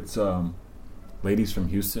 But it's "Ladies from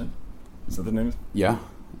Houston." Is that the name? Yeah.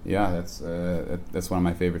 That's one of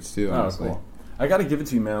my favorites too. Honestly. Oh, cool. I got to give it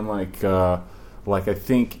to you, man. Like I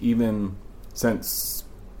think even since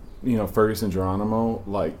Ferguson Geronimo,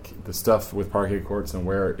 like the stuff with Parquet Courts and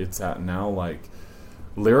where it's at now, like.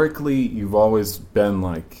 Lyrically, you've always been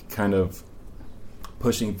like kind of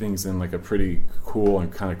pushing things in like a pretty cool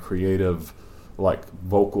and kind of creative, like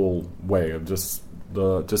vocal way of just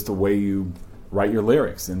the way you write your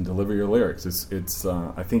lyrics and deliver your lyrics. It's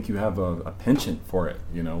I think you have a penchant for it.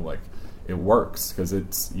 Like it works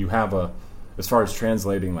because you have as far as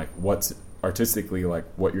translating like what's artistically like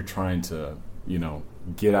what you're trying to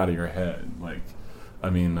get out of your head. Like, I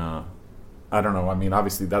don't know.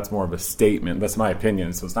 Obviously, that's more of a statement. That's my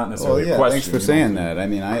opinion, so it's not necessarily a question. Thanks for saying that.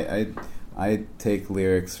 I take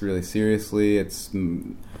lyrics really seriously. It's,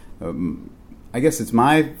 I guess it's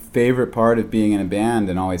my favorite part of being in a band,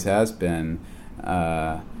 and always has been,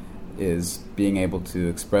 is being able to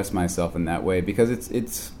express myself in that way, because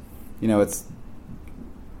it's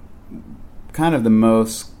kind of the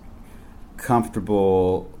most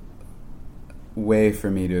comfortable way for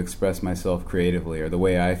me to express myself creatively, or the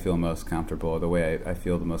way I feel most comfortable, or the way I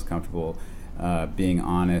feel the most comfortable being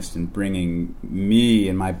honest and bringing me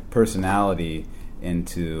and my personality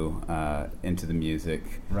into the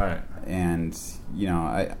music. Right. And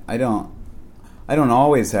I don't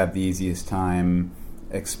always have the easiest time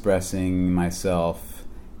expressing myself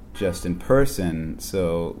just in person.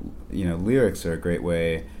 So lyrics are a great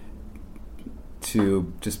way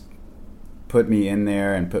to just put me in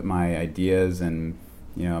there and put my ideas and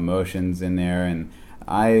emotions in there. And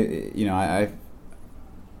I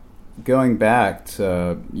going back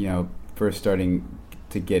to first starting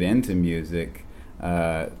to get into music,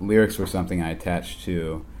 lyrics were something I attached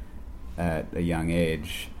to at a young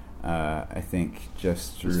age. I think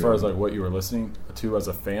just as far as like what you were listening to as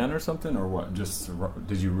a fan or something, or what? Just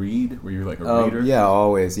did you read? Were you like a reader? Yeah,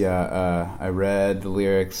 always. Yeah, I read the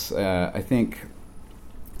lyrics. I think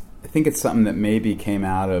it's something that maybe came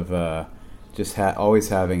out of just always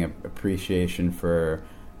having an appreciation for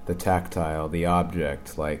the tactile, the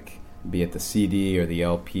object, like be it the CD or the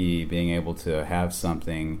LP, being able to have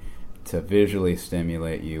something to visually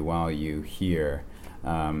stimulate you while you hear.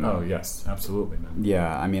 Oh, yes, absolutely, man.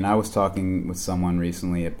 Yeah, I was talking with someone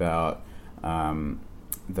recently about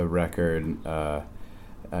the record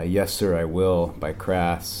Yes Sir I Will by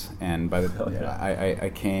Crass, and by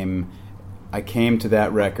the I came to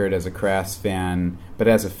that record as a Crass fan, but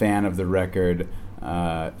as a fan of the record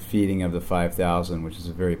Feeding of the 5,000, which is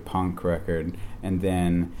a very punk record. And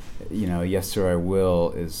then, Yes Sir I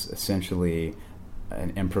Will is essentially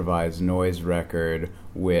an improvised noise record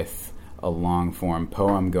with a long-form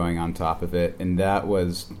poem going on top of it. And that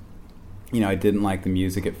was, I didn't like the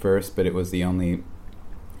music at first, but it was the only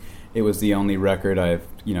record I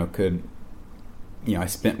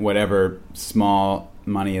spent whatever small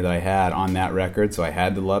money that I had on that record, so I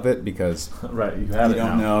had to love it, because right, you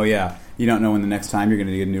don't know, you don't know when the next time you're going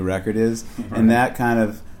to get a new record is. Right. And that kind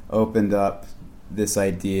of opened up this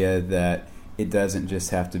idea that it doesn't just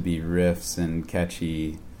have to be riffs and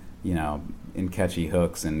catchy, and catchy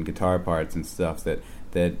hooks and guitar parts and stuff, that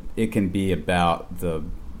it can be about the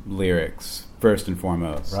lyrics first and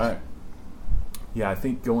foremost. Right. Yeah, I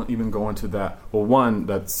think going to that. Well, one,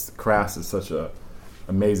 that's Crass is such a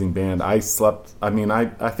amazing band. I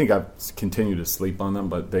think I've continued to sleep on them,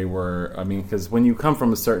 but they were, because when you come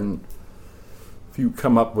from if you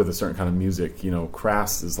come up with a certain kind of music,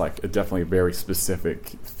 Crass is like definitely a very specific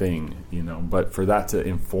thing, but for that to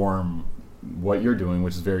inform what you're doing,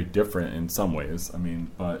 which is very different in some ways,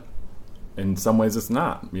 but in some ways it's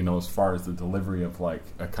not, as far as the delivery of like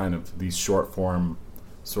a kind of these short form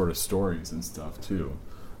sort of stories and stuff too.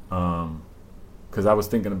 because I was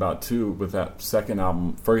thinking about too with that second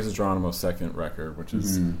album, Fergus Geronimo's second record, which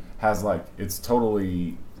is has like it's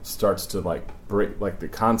totally starts to like break, like the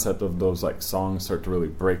concept of those like songs start to really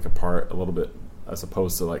break apart a little bit as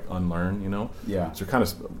opposed to like unlearn, you know? Yeah. So kind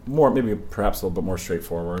of more, maybe perhaps a little bit more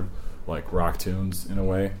straightforward, like rock tunes in a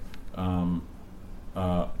way.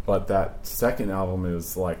 But that second album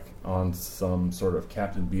is like on some sort of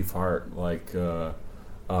Captain Beefheart, like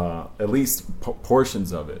at least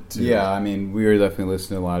portions of it too. Yeah, I mean, we were definitely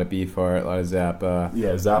listening to a lot of Beefheart, a lot of Zappa.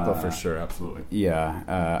 Yeah, Zappa for sure, absolutely.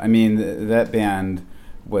 Yeah, I mean, that band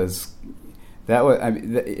was... I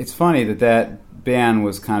mean, it's funny that band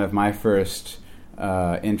was kind of my first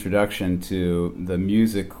introduction to the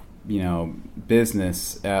music,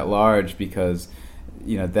 business at large, because,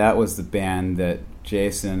 that was the band that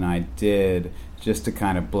Jason and I did just to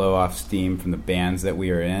kind of blow off steam from the bands that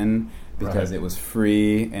we were in, because it was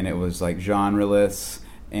free and it was like genreless,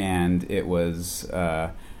 and it was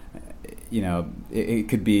it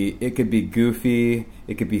could be goofy,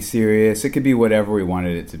 it could be serious, it could be whatever we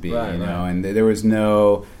wanted it to be, and there was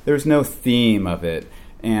no theme of it,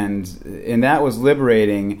 and that was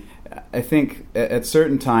liberating. I think at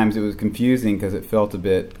certain times it was confusing because it felt a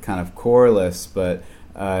bit kind of chorless, but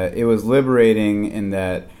it was liberating in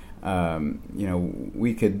that it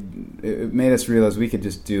made us realize we could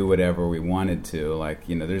just do whatever we wanted to. Like,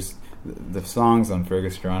 there's the songs on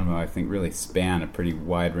Fergus Geronimo, I think, really span a pretty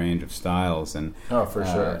wide range of styles, and for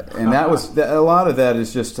sure. And that was a lot of that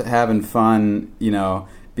is just having fun,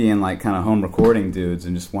 being like kind of home recording dudes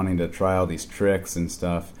and just wanting to try all these tricks and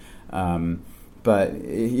stuff. But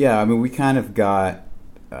yeah, I mean, we kind of got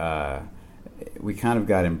embraced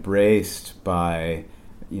by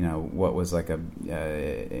what was like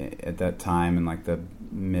at that time in like the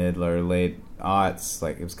mid or late aughts,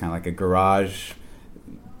 like it was kind of like a garage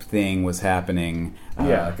thing was happening,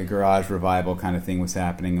 like a garage revival kind of thing was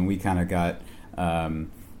happening, and we kind of got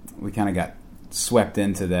swept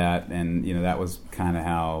into that, and that was kind of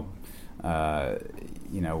how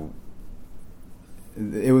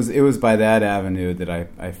it was by that avenue that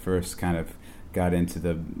I first kind of got into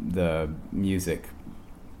the music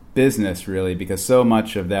business, really, because so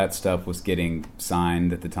much of that stuff was getting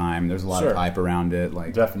signed at the time. There's a lot of hype around it,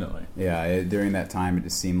 like definitely. Yeah, during that time, it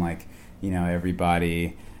just seemed like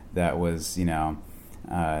everybody that was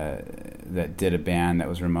that did a band that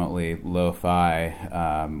was remotely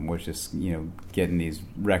lo-fi was just getting these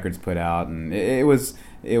records put out, and it was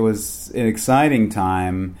an exciting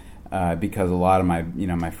time because a lot of my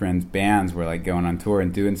my friends' bands were like going on tour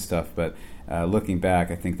and doing stuff. But looking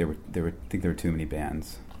back, I think there were too many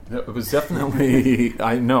bands. It was definitely,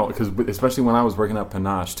 I know, because especially when I was working at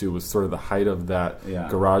Panache too, was sort of the height of that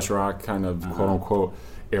garage rock kind of quote unquote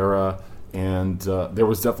era, and there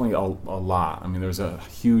was definitely a lot. I mean, there was a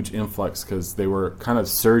huge influx because they were kind of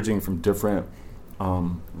surging from different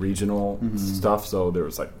regional stuff. So there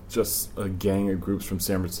was like just a gang of groups from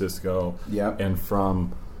San Francisco and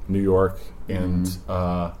from New York and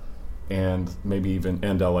maybe even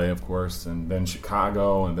LA, of course, and then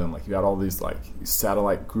Chicago, and then like you got all these like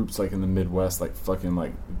satellite groups like in the Midwest, like fucking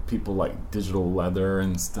like people like Digital Leather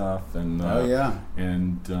and stuff, and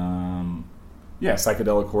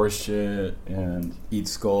psychedelic horse shit and Eat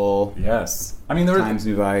Skull. Yes, I mean there was Times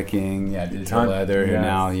New Viking, Digital Leather, who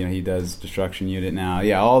now he does Destruction Unit now.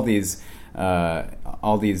 Yeah, all these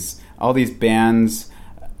bands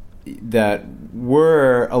that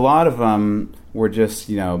were, a lot of them were just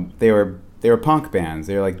they were punk bands.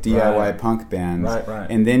 They were like DIY punk bands, right.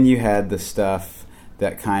 And then you had the stuff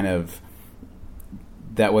that kind of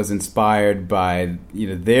that was inspired by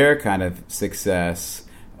their kind of success,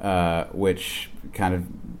 which kind of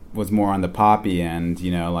was more on the poppy end,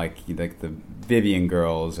 like the Vivian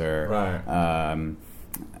Girls or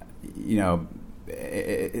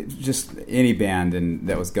just any band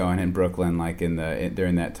that was going in Brooklyn, like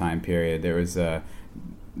during that time period. There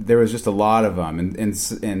was just a lot of them, and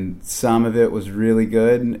some of it was really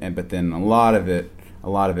good, but then a lot of it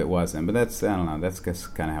wasn't. But that's, I don't know, that's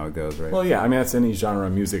just kind of how it goes, right? Well, yeah, I mean, that's any genre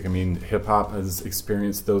of music. I mean, hip-hop has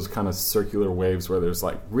experienced those kind of circular waves where there's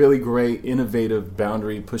like really great, innovative,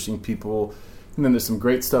 boundary-pushing people, and then there's some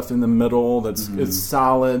great stuff in the middle that's it's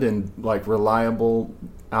solid and like reliable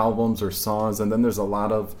albums or songs, and then there's a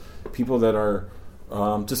lot of people that are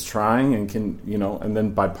just trying and can, and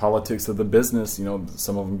then by politics of the business,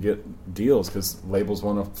 some of them get deals because labels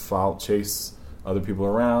want to chase other people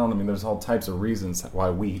around. I mean, there's all types of reasons why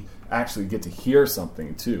we actually get to hear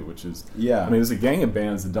something too, which is, I mean, there's a gang of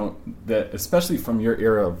bands that especially from your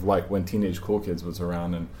era of like when Teenage Cool Kids was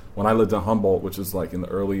around, and when I lived in Humboldt, which was like in the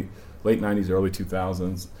late 90s, early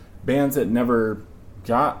 2000s, bands that never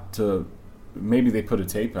got to maybe they put a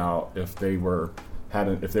tape out if they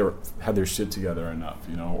had their shit together enough,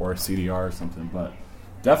 or a CDR or something, but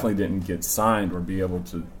definitely didn't get signed or be able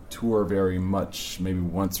to tour very much, maybe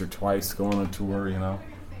once or twice go on a tour,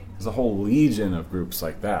 There's a whole legion of groups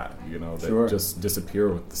like that, that Sure. just disappear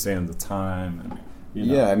with the sands of time. And,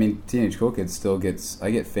 Yeah, I mean, Teenage Cool Kids still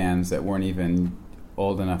I get fans that weren't even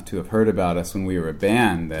old enough to have heard about us when we were a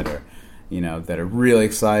band that are, that are really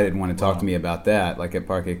excited and want to talk to me about that, like at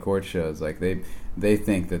Parquet Court shows. Like they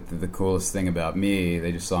think that the coolest thing about me,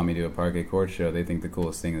 they just saw me do a Parquet Court show, they think the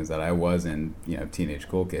coolest thing is that I was in, Teenage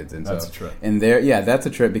Cool Kids. And that's a trip. And that's a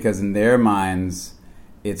trip because in their minds,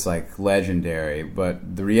 it's like legendary.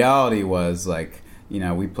 But the reality was like,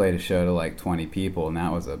 we played a show to like 20 people, and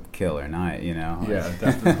that was a killer night, Yeah,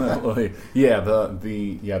 definitely.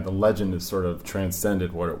 The legend is sort of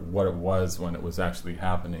transcended what it was when it was actually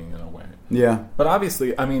happening in a way. Yeah. But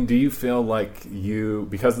obviously, I mean, do you feel like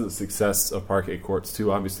because of the success of Parquet Courts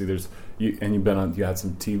too? Obviously, you had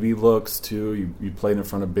some TV looks too. You played in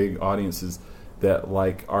front of big audiences that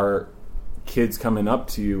like are kids coming up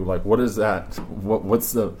to you, like, what is that?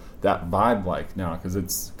 What's that vibe like now?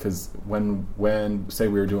 Because when say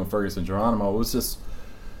we were doing Fergus and Geronimo, it was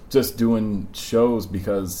just doing shows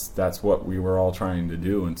because that's what we were all trying to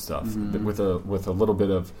do and stuff. Mm-hmm. With a little bit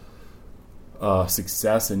of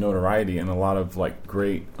success and notoriety and a lot of like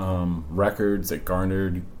great records that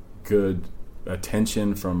garnered good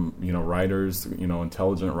attention from writers,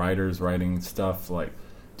 intelligent writers writing stuff. Like,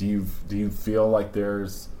 do you feel like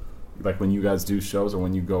there's, like, when you guys do shows or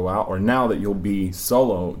when you go out, or now that you'll be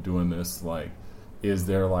solo doing this, like, is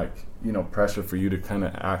there like pressure for you to kind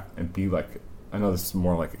of act and be like, I know this is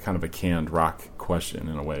more like a kind of a canned rock question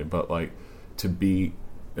in a way, but like to be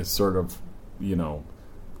a sort of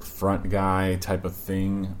front guy type of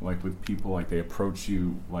thing, like with people, like they approach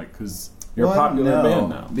you, like, because you're a popular band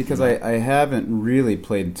now. Because I haven't really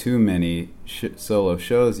played too many solo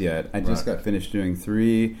shows yet. I just got finished doing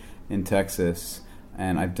 3 in Texas,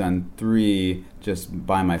 and I've done 3 just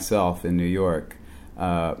by myself in New York,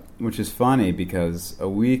 which is funny because a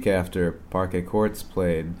week after Parquet Courts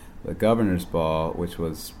played the Governor's Ball, which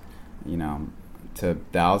was, to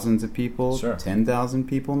thousands of people, sure. 10,000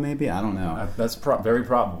 people maybe, I don't know. That's very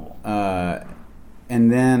probable.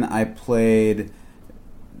 And then I played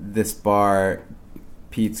this bar,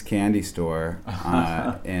 Pete's Candy Store,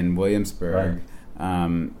 in Williamsburg,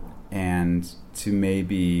 right. And to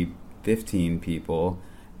maybe 15 people,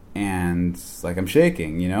 and like I'm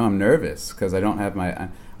shaking, I'm nervous because I don't have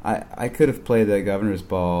I could have played that Governor's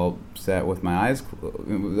Ball set with my eyes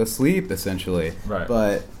asleep essentially, right.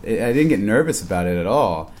 But I didn't get nervous about it at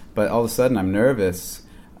all. But all of a sudden I'm nervous,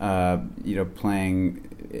 playing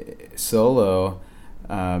solo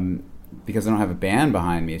because I don't have a band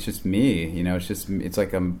behind me. It's just me, it's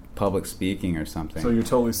like I'm public speaking or something. So you're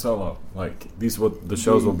totally solo. Like the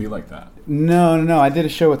shows will be like that. No. I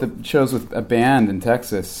did shows with a band in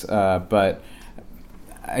Texas, but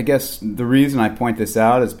I guess the reason I point this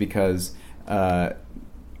out is because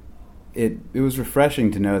it was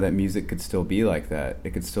refreshing to know that music could still be like that.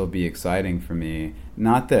 It could still be exciting for me.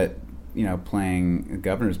 Not that playing a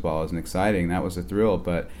Governor's Ball isn't exciting. That was a thrill,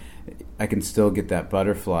 but I can still get that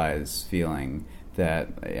butterflies feeling that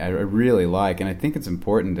I really like, and I think it's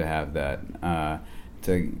important to have that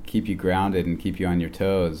to keep you grounded and keep you on your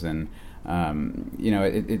toes. And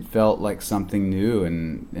it felt like something new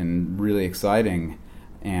and really exciting.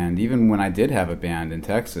 And even when I did have a band in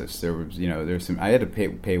Texas, there was some, I had to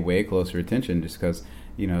pay way closer attention just because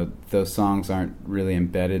those songs aren't really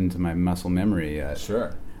embedded into my muscle memory yet.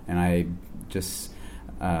 Sure. And I just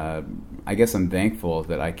I guess I'm thankful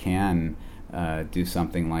that I can do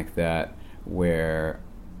something like that where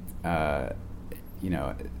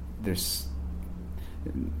there's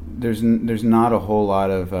not a whole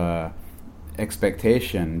lot of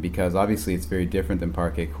expectation, because obviously it's very different than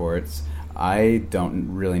Parquet Courts. I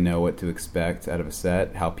don't really know what to expect out of a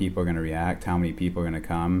set, how people are going to react, how many people are going to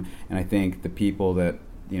come, and I think the people that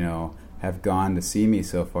have gone to see me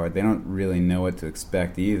so far, they don't really know what to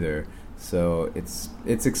expect either. So it's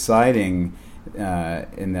exciting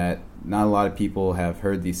in that not a lot of people have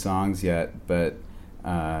heard these songs yet, but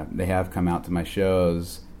they have come out to my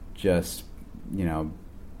shows just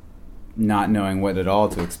not knowing what at all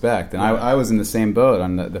to expect. And I was in the same boat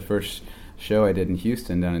on the first show I did in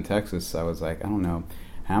Houston down in Texas. I was like, I don't know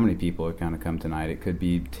how many people are going to come tonight. It could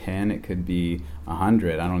be 10, it could be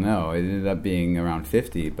 100, I don't know. It ended up being around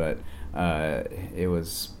 50, but it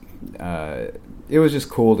was just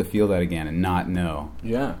cool to feel that again and not know.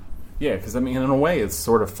 Yeah, because I mean, in a way, it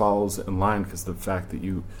sort of falls in line because the fact that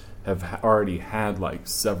you have already had like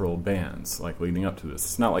several bands like leading up to this.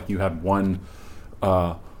 It's not like you had one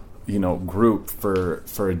group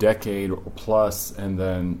for a decade or plus and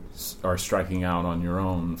then are striking out on your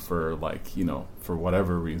own for like, for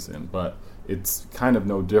whatever reason. But it's kind of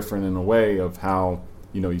no different in a way of how,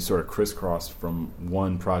 you sort of crisscross from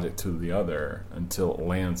one project to the other until it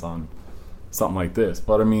lands on something like this.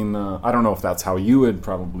 But I mean, I don't know if that's how you would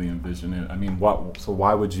probably envision it. I mean, what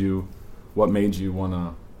made you want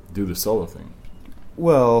to do the solo thing?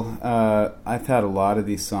 Well, I've had a lot of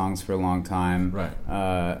these songs for a long time,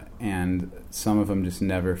 right? And some of them just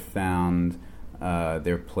never found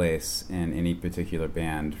their place in any particular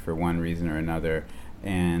band for one reason or another.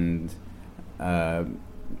 And I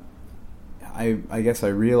guess I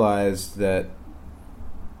realized that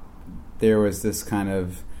there was this kind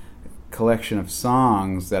of collection of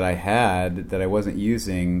songs that I had that I wasn't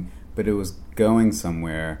using, but it was going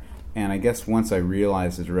somewhere. And I guess once I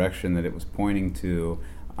realized the direction that it was pointing to,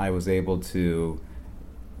 I was able to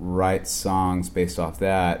write songs based off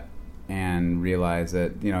that and realize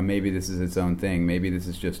that, maybe this is its own thing. Maybe this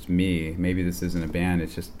is just me. Maybe this isn't a band.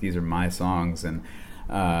 It's just, these are my songs. And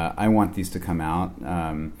I want these to come out,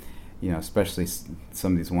 especially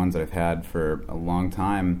some of these ones that I've had for a long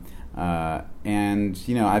time. And,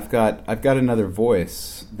 I've got another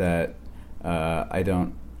voice that I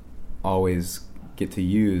don't always get to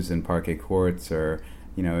use in Parquet Courts or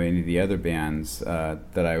any of the other bands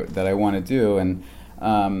that I want to do. And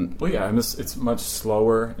and it's much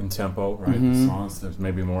slower in tempo, right? Mm-hmm. The songs, there's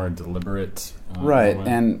maybe more deliberate, right?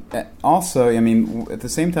 And also, I mean, at the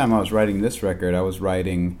same time I was writing this record, I was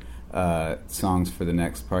writing songs for the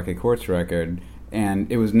next Parquet Courts record,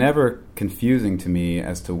 and it was never confusing to me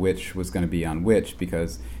as to which was going to be on which,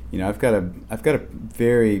 because I've got a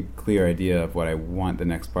very clear idea of what I want the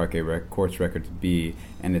next Parquet Courts record to be,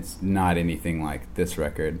 and it's not anything like this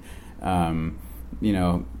record.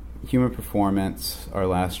 Human Performance, our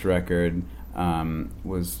last record,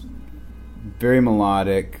 was very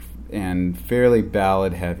melodic and fairly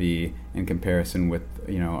ballad heavy in comparison with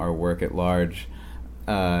our work at large,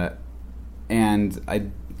 and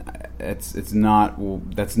that's not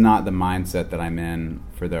the mindset that I'm in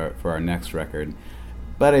for our next record.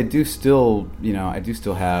 But I do still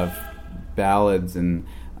have ballads and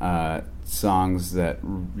songs that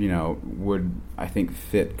would, I think,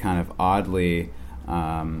 fit kind of oddly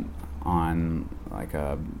on like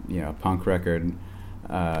a punk record.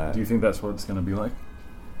 Do you think that's what it's going to be like?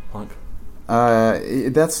 Punk?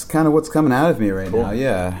 That's kind of what's coming out of me right Cool. now.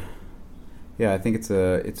 Yeah. I think it's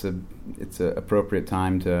a appropriate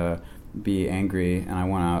time to be angry, and I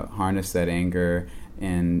want to harness that anger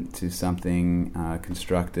into something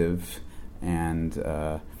constructive and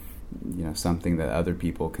something that other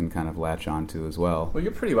people can kind of latch onto as well. Well,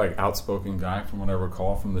 you're a pretty outspoken guy from what I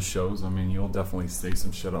recall from the shows. I mean, you'll definitely say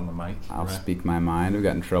some shit on the mic. I'll right? speak my mind. I've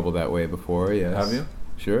gotten in trouble that way before. Yes. Have you?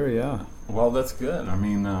 Sure. Yeah. Well, that's good. I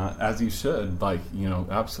mean, as you should.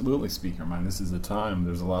 Absolutely speak your mind. This is the time.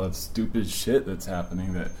 There's a lot of stupid shit that's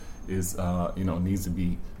happening that is, needs to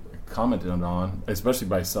be commented on, especially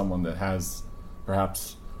by someone that has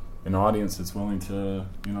perhaps an audience that's willing to,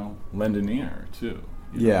 lend an ear too.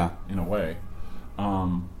 Yeah. In a way.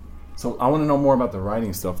 So I want to know more about the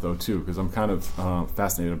writing stuff though too, because I'm kind of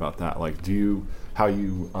fascinated about that. Like, how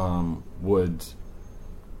you would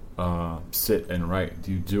sit and write?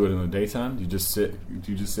 Do you do it in the daytime? Do you just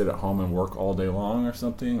sit at home and work all day long or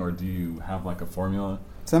something, or do you have like a formula?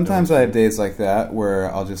 Sometimes I have days like that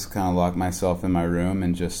where I'll just kind of lock myself in my room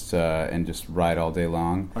and just write all day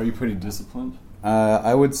long. Are you pretty disciplined?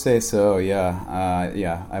 I would say so.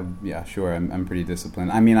 Yeah. Sure. I'm pretty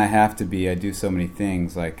disciplined. I mean, I have to be. I do so many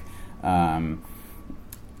things. Like, as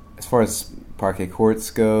far as Parquet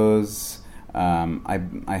Courts goes, I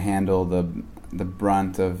handle the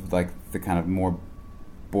brunt of like the kind of more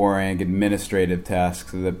boring administrative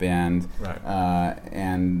tasks of the band, right?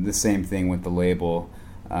 And the same thing with the label.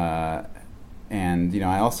 And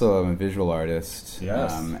I also am a visual artist.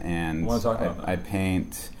 Yes. And I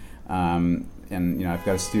paint. And I've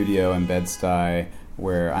got a studio in Bed-Stuy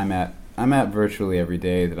where I'm at virtually every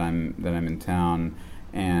day that I'm in town,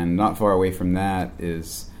 and not far away from that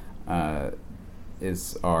is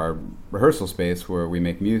our rehearsal space where we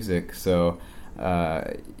make music. So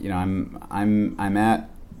I'm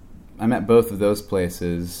at both of those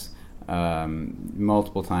places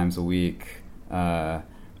multiple times a week.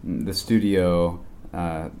 The studio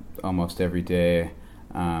almost every day,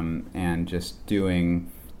 and just doing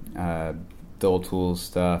Dull Tools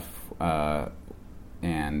stuff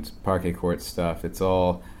and Parquet Court stuff. It's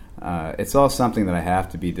all it's all something that I have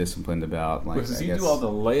to be disciplined about. Like, because you do all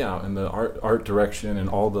the layout and the art direction and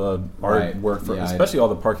all the art work for, especially all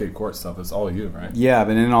the Parquet Court stuff. It's all you, right? Yeah,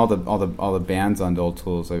 but then all the bands on Dull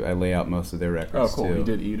Tools, I lay out most of their records. Oh, cool! Too. You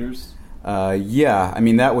did Eaters. Yeah, I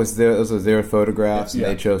mean those were their photographs. And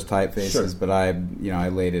they chose typefaces, but I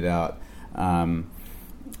laid it out.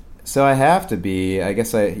 So I have to be. I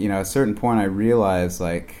guess at a certain point I realized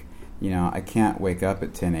like, I can't wake up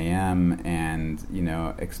at 10 a.m. and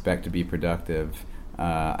expect to be productive.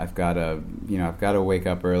 I've got to wake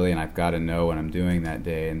up early, and I've got to know what I'm doing that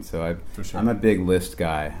day. And so I'm a big list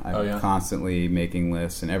guy. I'm constantly making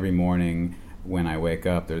lists, and every morning when I wake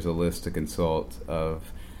up, there's a list to consult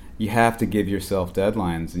of. You have to give yourself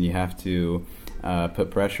deadlines, and you have to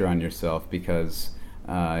put pressure on yourself because,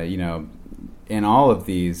 in all of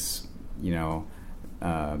these,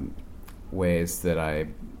 ways that I,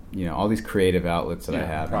 all these creative outlets that I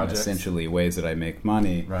have, and essentially ways that I make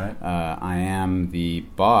money, right. I am the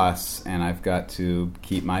boss, and I've got to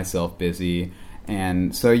keep myself busy.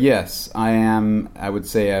 And so, yes, I would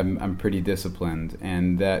say I'm pretty disciplined,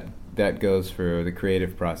 and that goes for the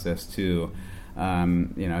creative process, too.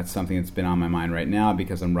 It's something that's been on my mind right now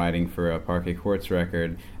because I'm writing for a Parquet Courts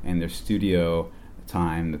record, and there's studio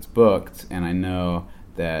time that's booked, and I know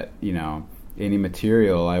that any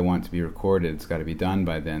material I want to be recorded, it's got to be done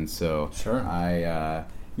by then. So sure. I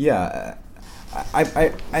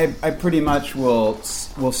pretty much will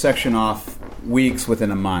section off weeks within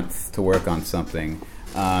a month to work on something.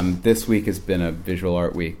 This week has been a visual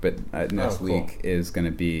art week, but next week is going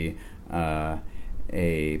to be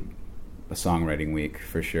a songwriting week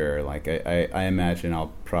for sure. Like I imagine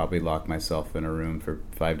I'll probably lock myself in a room for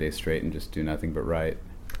 5 days straight and just do nothing but write.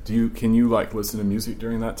 Can you like listen to music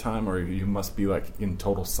during that time, or you must be like in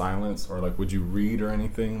total silence, or like would you read or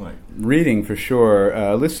anything? Like reading for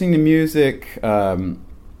sure. Listening to music. The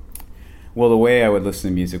way I would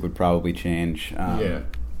listen to music would probably change.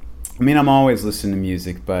 I mean, I'm always listening to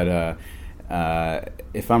music, but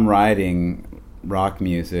if I'm writing rock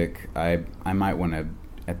music, I might want to.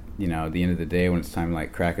 At the end of the day, when it's time to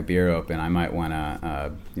like crack a beer open, I might want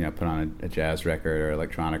to put on a jazz record or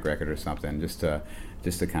electronic record or something just to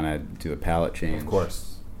kind of do a palette change. Of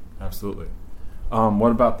course, absolutely.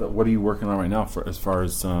 What are you working on right now as far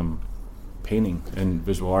as painting and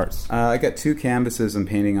visual arts? I got 2 canvases I'm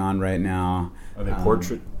painting on right now. Are they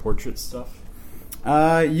portrait stuff?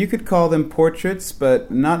 You could call them portraits,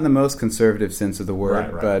 but not in the most conservative sense of the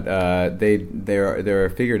word. Right. But there are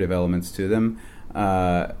figurative elements to them.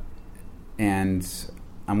 And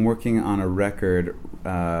I'm working on a record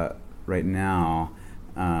right now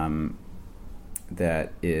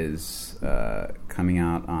that is coming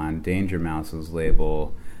out on Danger Mouse's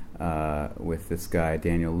label with this guy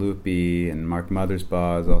Daniel Lupi, and Mark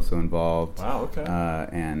Mothersbaugh is also involved. Wow, okay.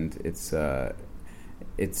 And it's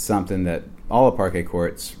something that all of Parquet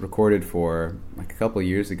Courts recorded for like a couple of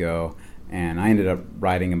years ago. And I ended up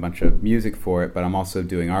writing a bunch of music for it, but I'm also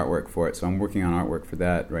doing artwork for it. So I'm working on artwork for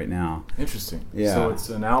that right now. Interesting. Yeah. So it's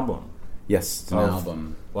an album. Yes, it's an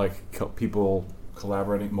album. Like people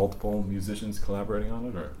collaborating, multiple musicians collaborating on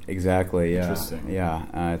it, or exactly. Yeah. Interesting.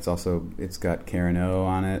 Yeah. It's got Karen O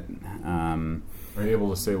on it. Are you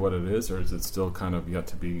able to say what it is, or is it still kind of yet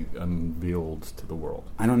to be unveiled to the world?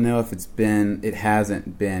 I don't know if it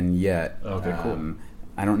hasn't been yet. Okay, cool.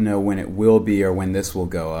 I don't know when it will be or when this will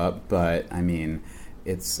go up, but I mean,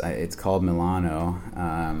 it's called Milano.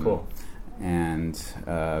 Cool. And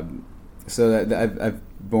so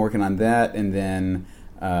I've been working on that, and then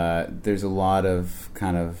there's a lot of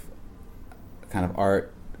kind of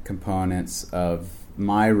art components of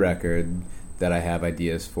my record that I have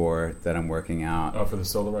ideas for that I'm working out. Oh, for the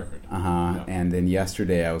solo record. Yeah. And then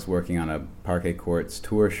yesterday I was working on a Parquet Courts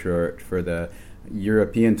tour shirt for the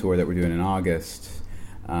European tour that we're doing in August.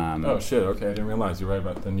 Oh shit! Okay, I didn't realize you're right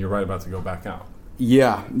about to go back out.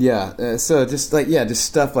 Yeah. So just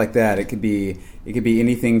stuff like that. It could be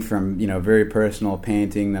anything from very personal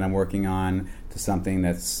painting that I'm working on to something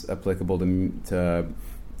that's applicable to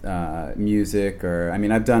music, or I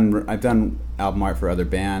mean I've done album art for other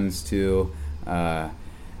bands too,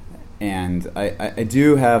 and I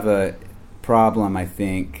do have a problem, I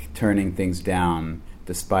think, turning things down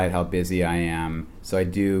despite how busy I am. So I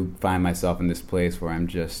do find myself in this place where I'm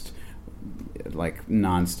just like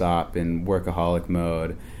nonstop in workaholic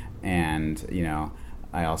mode, and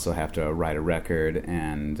I also have to write a record,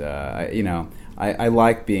 and I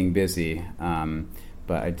like being busy,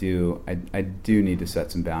 but I do need to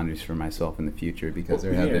set some boundaries for myself in the future, because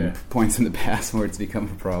there have been points in the past where it's become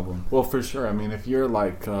a problem. Well, for sure. I mean, if you're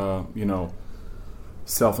like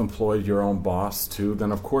self-employed, your own boss too,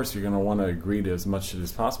 then of course you're going to want to agree to as much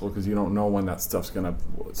as possible because you don't know when that stuff's going to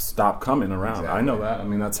stop coming around. Exactly. I know that. I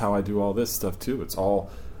mean, that's how I do all this stuff too. It's all,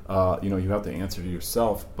 you have to answer to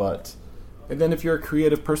yourself. And then if you're a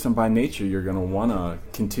creative person by nature, you're going to want to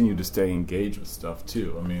continue to stay engaged with stuff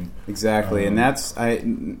too. I mean, exactly. And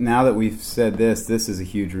now that we've said this is a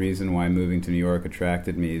huge reason why moving to New York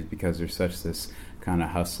attracted me, is because there's such this kind of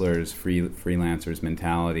hustlers, freelancers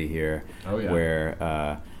mentality here. Oh, yeah.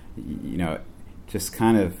 Where, just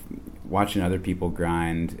kind of watching other people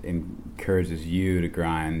grind encourages you to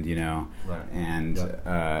grind, Right.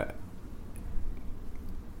 And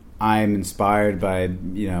I'm inspired by,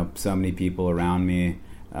 so many people around me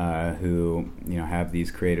who, have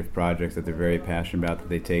these creative projects that they're very passionate about, that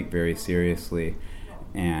they take very seriously.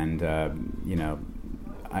 And,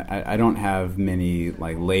 I don't have many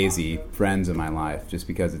like lazy friends in my life, just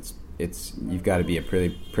because it's you've got to be a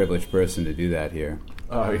pretty privileged person to do that here.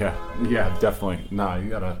 Oh yeah, definitely. No, you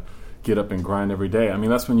gotta get up and grind every day. I mean,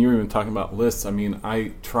 that's when you were even talking about lists. I mean,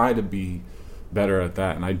 I try to be better at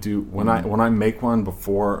that, and I do when I make one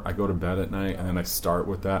before I go to bed at night, and then I start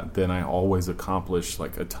with that. Then I always accomplish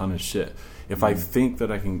like a ton of shit. If I think that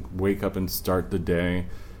I can wake up and start the day,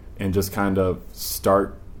 and just kind of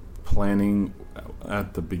start planning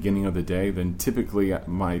at the beginning of the day, then typically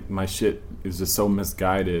my shit is just so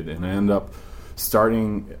misguided, and I end up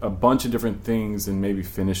starting a bunch of different things and maybe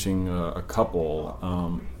finishing a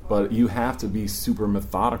couple. But you have to be super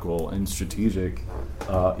methodical and strategic,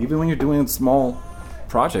 even when you're doing small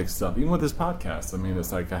project stuff. Even with this podcast, I mean,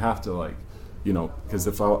 it's like I have to because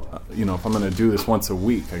if I'm going to do this once a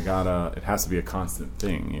week, it has to be a constant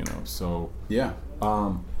thing, So yeah.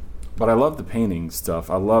 But I love the painting stuff.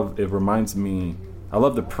 I love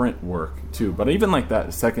the print work too. But even like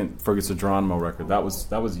that second Fergus Geronimo record, that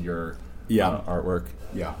was your artwork.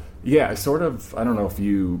 Yeah. Yeah, I don't know if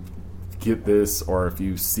you get this or if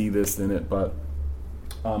you see this in it, but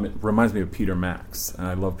it reminds me of Peter Max, and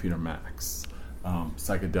I love Peter Max.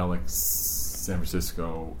 Psychedelics, San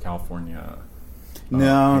Francisco, California.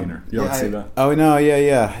 Painter. You don't see that? Oh no,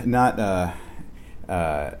 yeah. Not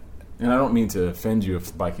and I don't mean to offend you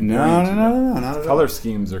by comparing. No, not at all. Color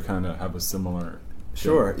schemes are kind of have a similar.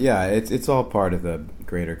 Sure, yeah, it's all part of the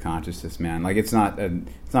greater consciousness, man. Like it's not a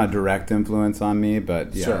direct influence on me,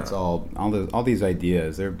 but yeah, sure. It's all these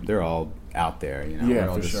ideas. They're all out there, Yeah, they're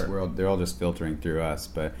all just filtering through us,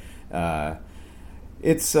 but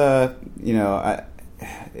it's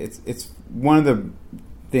it's one of the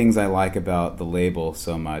things I like about the label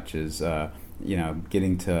so much is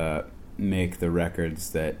getting to make the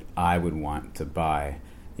records that I would want to buy,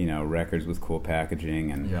 records with cool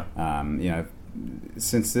packaging, and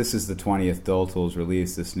since this is the 20th Dull Tools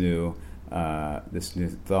release, this new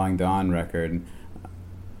Thawing Dawn record,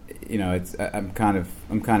 I'm kind of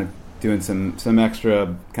doing some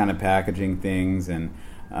extra kind of packaging things, and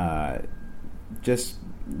just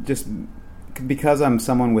because I'm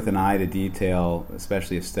someone with an eye to detail,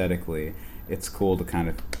 especially aesthetically, it's cool to kind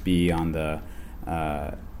of be on the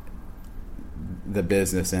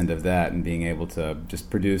business end of that, and being able to just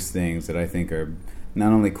produce things that I think are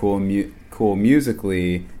not only cool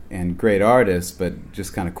musically and great artists, but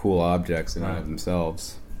just kind of cool objects in and of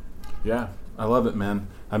themselves. Yeah, I love it, man.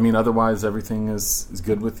 I mean, otherwise everything is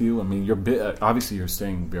good with you. I mean, obviously you're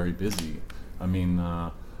staying very busy. I mean,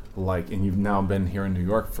 and you've now been here in New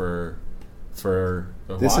York for a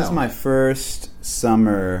while. This is my first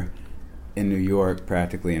summer in New York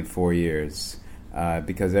practically in 4 years.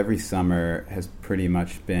 Because every summer has pretty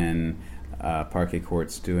much been Parquet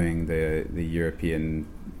Courts doing the European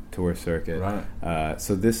tour circuit. Right.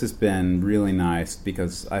 So this has been really nice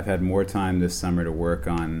because I've had more time this summer to work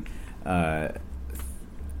on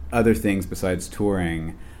other things besides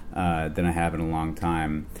touring than I have in a long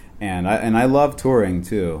time. And I love touring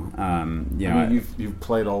too. You've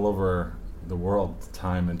played all over the world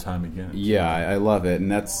time and time again. Yeah, I love it,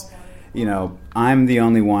 and that's. I'm the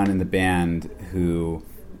only one in the band who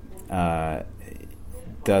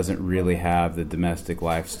doesn't really have the domestic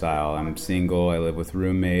lifestyle. I'm single. I live with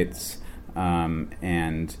roommates,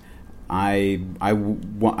 and I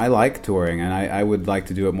like touring, and I would like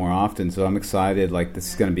to do it more often. So I'm excited. Like, this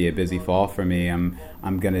is going to be a busy fall for me. I'm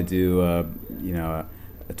going to do a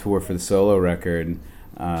tour for the solo record,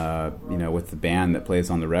 with the band that plays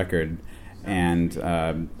on the record. And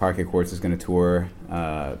Parquet Courts is going to tour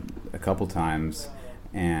a couple times,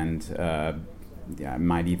 and I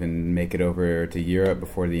might even make it over to Europe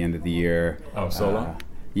before the end of the year. Oh, solo?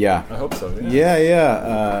 Yeah, I hope so.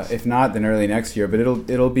 Yeah. If not, then early next year. But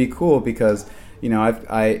it'll be cool because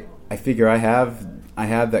I figure I have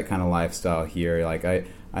that kind of lifestyle here. Like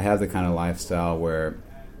I have the kind of lifestyle where,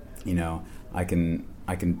 you know, I can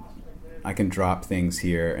drop things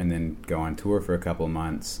here and then go on tour for a couple of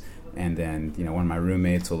months, and then, you know, one of my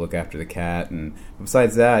roommates will look after the cat, and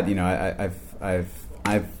besides that, you know,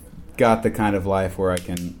 I've got the kind of life where I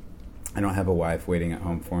don't have a wife waiting at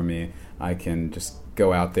home for me. I can just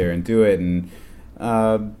go out there and do it, and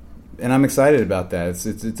I'm excited about that.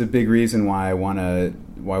 It's a big reason why I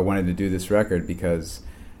wanted to do this record, because,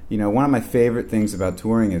 you know, one of my favorite things about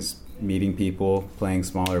touring is meeting people, playing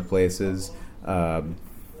smaller places.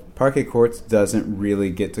 Parquet Courts doesn't really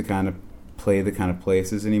get to kind of play the kind of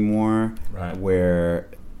places anymore, right, where,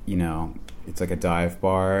 you know, it's like a dive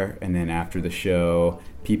bar, and then after the show,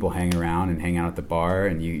 people hang around and hang out at the bar,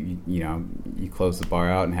 and you know, you close the bar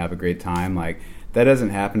out and have a great time. Like, that doesn't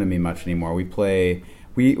happen to me much anymore. We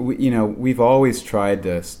you know, we've always tried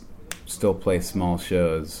to still play small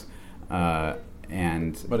shows, but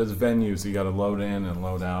as venues, you got to load in and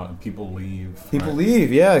load out, and people leave. People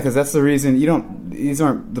leave, yeah, because that's the reason. These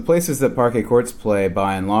aren't the places that Parquet Courts play.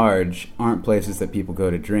 By and large, aren't places that people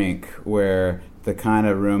go to drink. Where the kind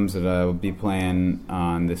of rooms that I will be playing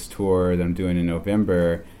on this tour that I'm doing in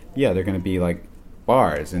November, yeah, they're going to be like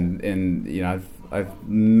bars, and you know, I've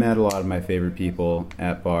met a lot of my favorite people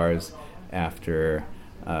at bars after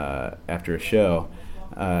a show,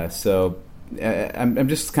 so I'm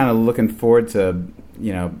just kind of looking forward to,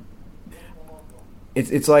 you know,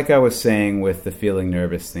 it's like I was saying with the feeling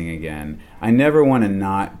nervous thing again. I never want to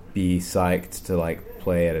not be psyched to like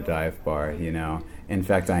play at a dive bar, you know. In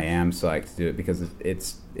fact, I am psyched to do it because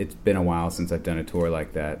it's been a while since I've done a tour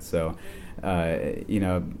like that. So, you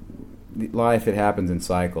know, life, it happens in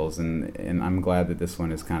cycles, and I'm glad that this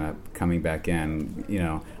one is kind of coming back in. You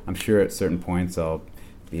know, I'm sure at certain points I'll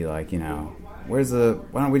be like, you know, why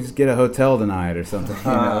don't we just get a hotel tonight or something, you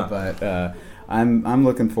know? But I'm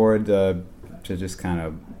looking forward to just kind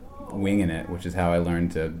of winging it, which is how I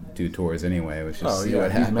learned to do tours anyway. Which is see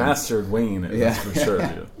what happens. He's mastered winging it, that's for sure,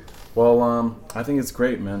 dude. Well, I think it's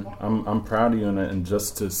great, man. I'm proud of you in it, and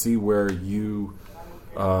just to see where you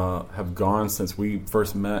have gone since we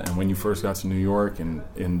first met and when you first got to New York, and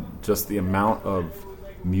just the amount of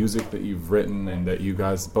music that you've written, and that you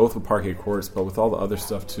guys, both with Parquet Courts, but with all the other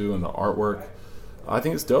stuff too, and the artwork. I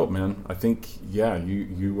think it's dope, man. I think, yeah,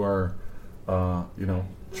 you are, you know,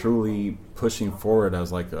 truly pushing forward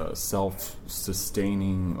as like a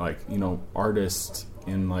self-sustaining, like, you know, artist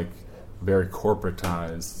in like very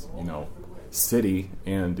corporatized, you know, city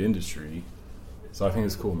and industry. So I think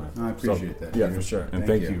it's cool, man. I appreciate that. Yeah, for sure. And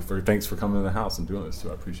thanks for coming to the house and doing this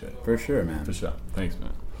too. I appreciate it. For sure, man. For sure. Thanks,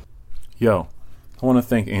 man. Yo, I want to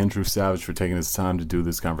thank Andrew Savage for taking his time to do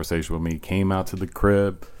this conversation with me. He came out to the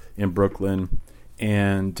crib in Brooklyn.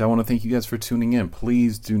 And I want to thank you guys for tuning in.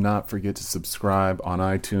 Please do not forget to subscribe on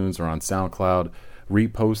iTunes or on SoundCloud.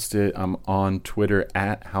 Repost it. I'm on Twitter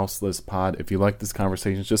at HouselessPod. If you like this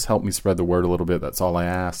conversation, just help me spread the word a little bit. That's all I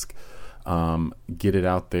ask. Get it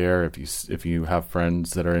out there. If you have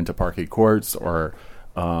friends that are into Parquet Courts or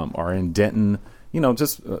are in Denton, you know,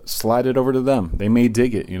 just slide it over to them. They may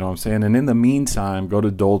dig it, you know what I'm saying? And in the meantime, go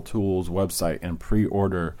to Dole Tools website and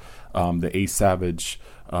pre-order the A Savage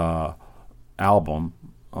album.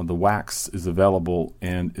 The wax is available,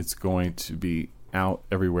 and it's going to be out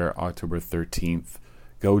everywhere October 13th.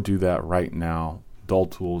 Go do that right now.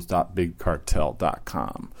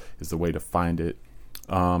 DoleTools.BigCartel.com is the way to find it.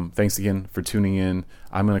 Thanks again for tuning in.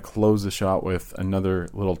 I'm going to close the show out with another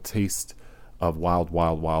little taste of Wild,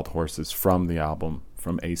 Wild, Wild Horses from the album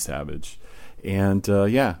from A Savage. And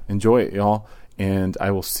yeah, enjoy it, y'all. And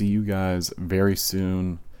I will see you guys very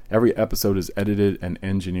soon. Every episode is edited and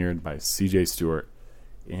engineered by CJ Stewart.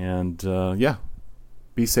 And yeah,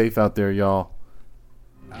 be safe out there, y'all.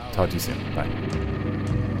 Talk to you soon. Bye.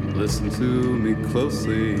 Listen to me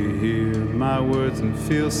closely, hear my words and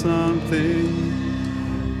feel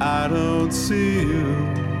something. I don't see you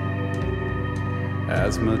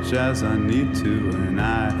as much as I need to, and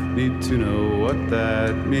I need to know what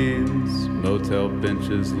that means. Motel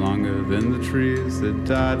benches longer than the trees that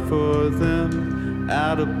died for them.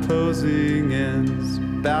 Out opposing ends,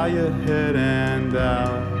 bow your head and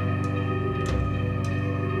out.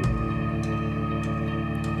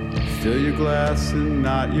 Fill your glass and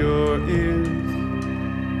not your ears.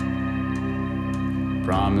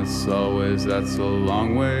 Promise always that's a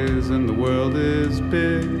long ways and the world is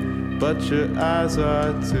big, but your eyes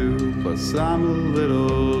are too. Plus I'm a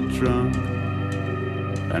little drunk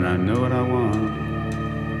and I know what I want.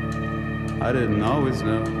 I didn't always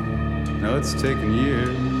know. No, it's taken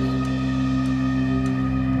years.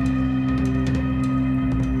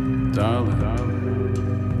 Darling,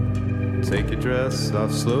 Take your dress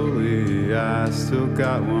off slowly, I still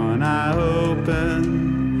got one eye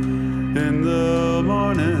open in the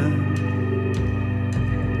morning.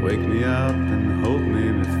 Wake me up and hold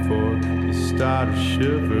me before you start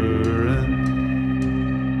shivering.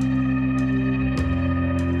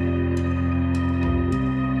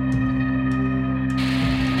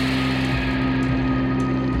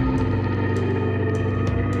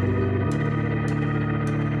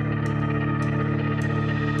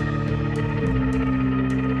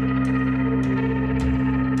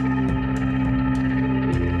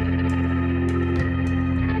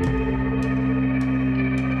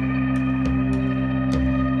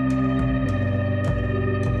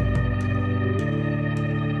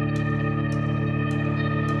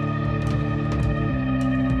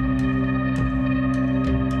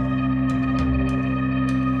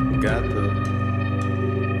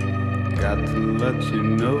 Got to let you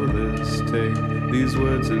know this. Take these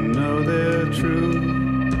words and know they're true.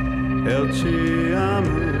 El ci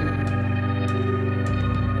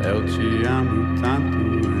amo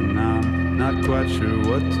tanto, and I'm not quite sure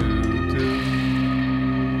what to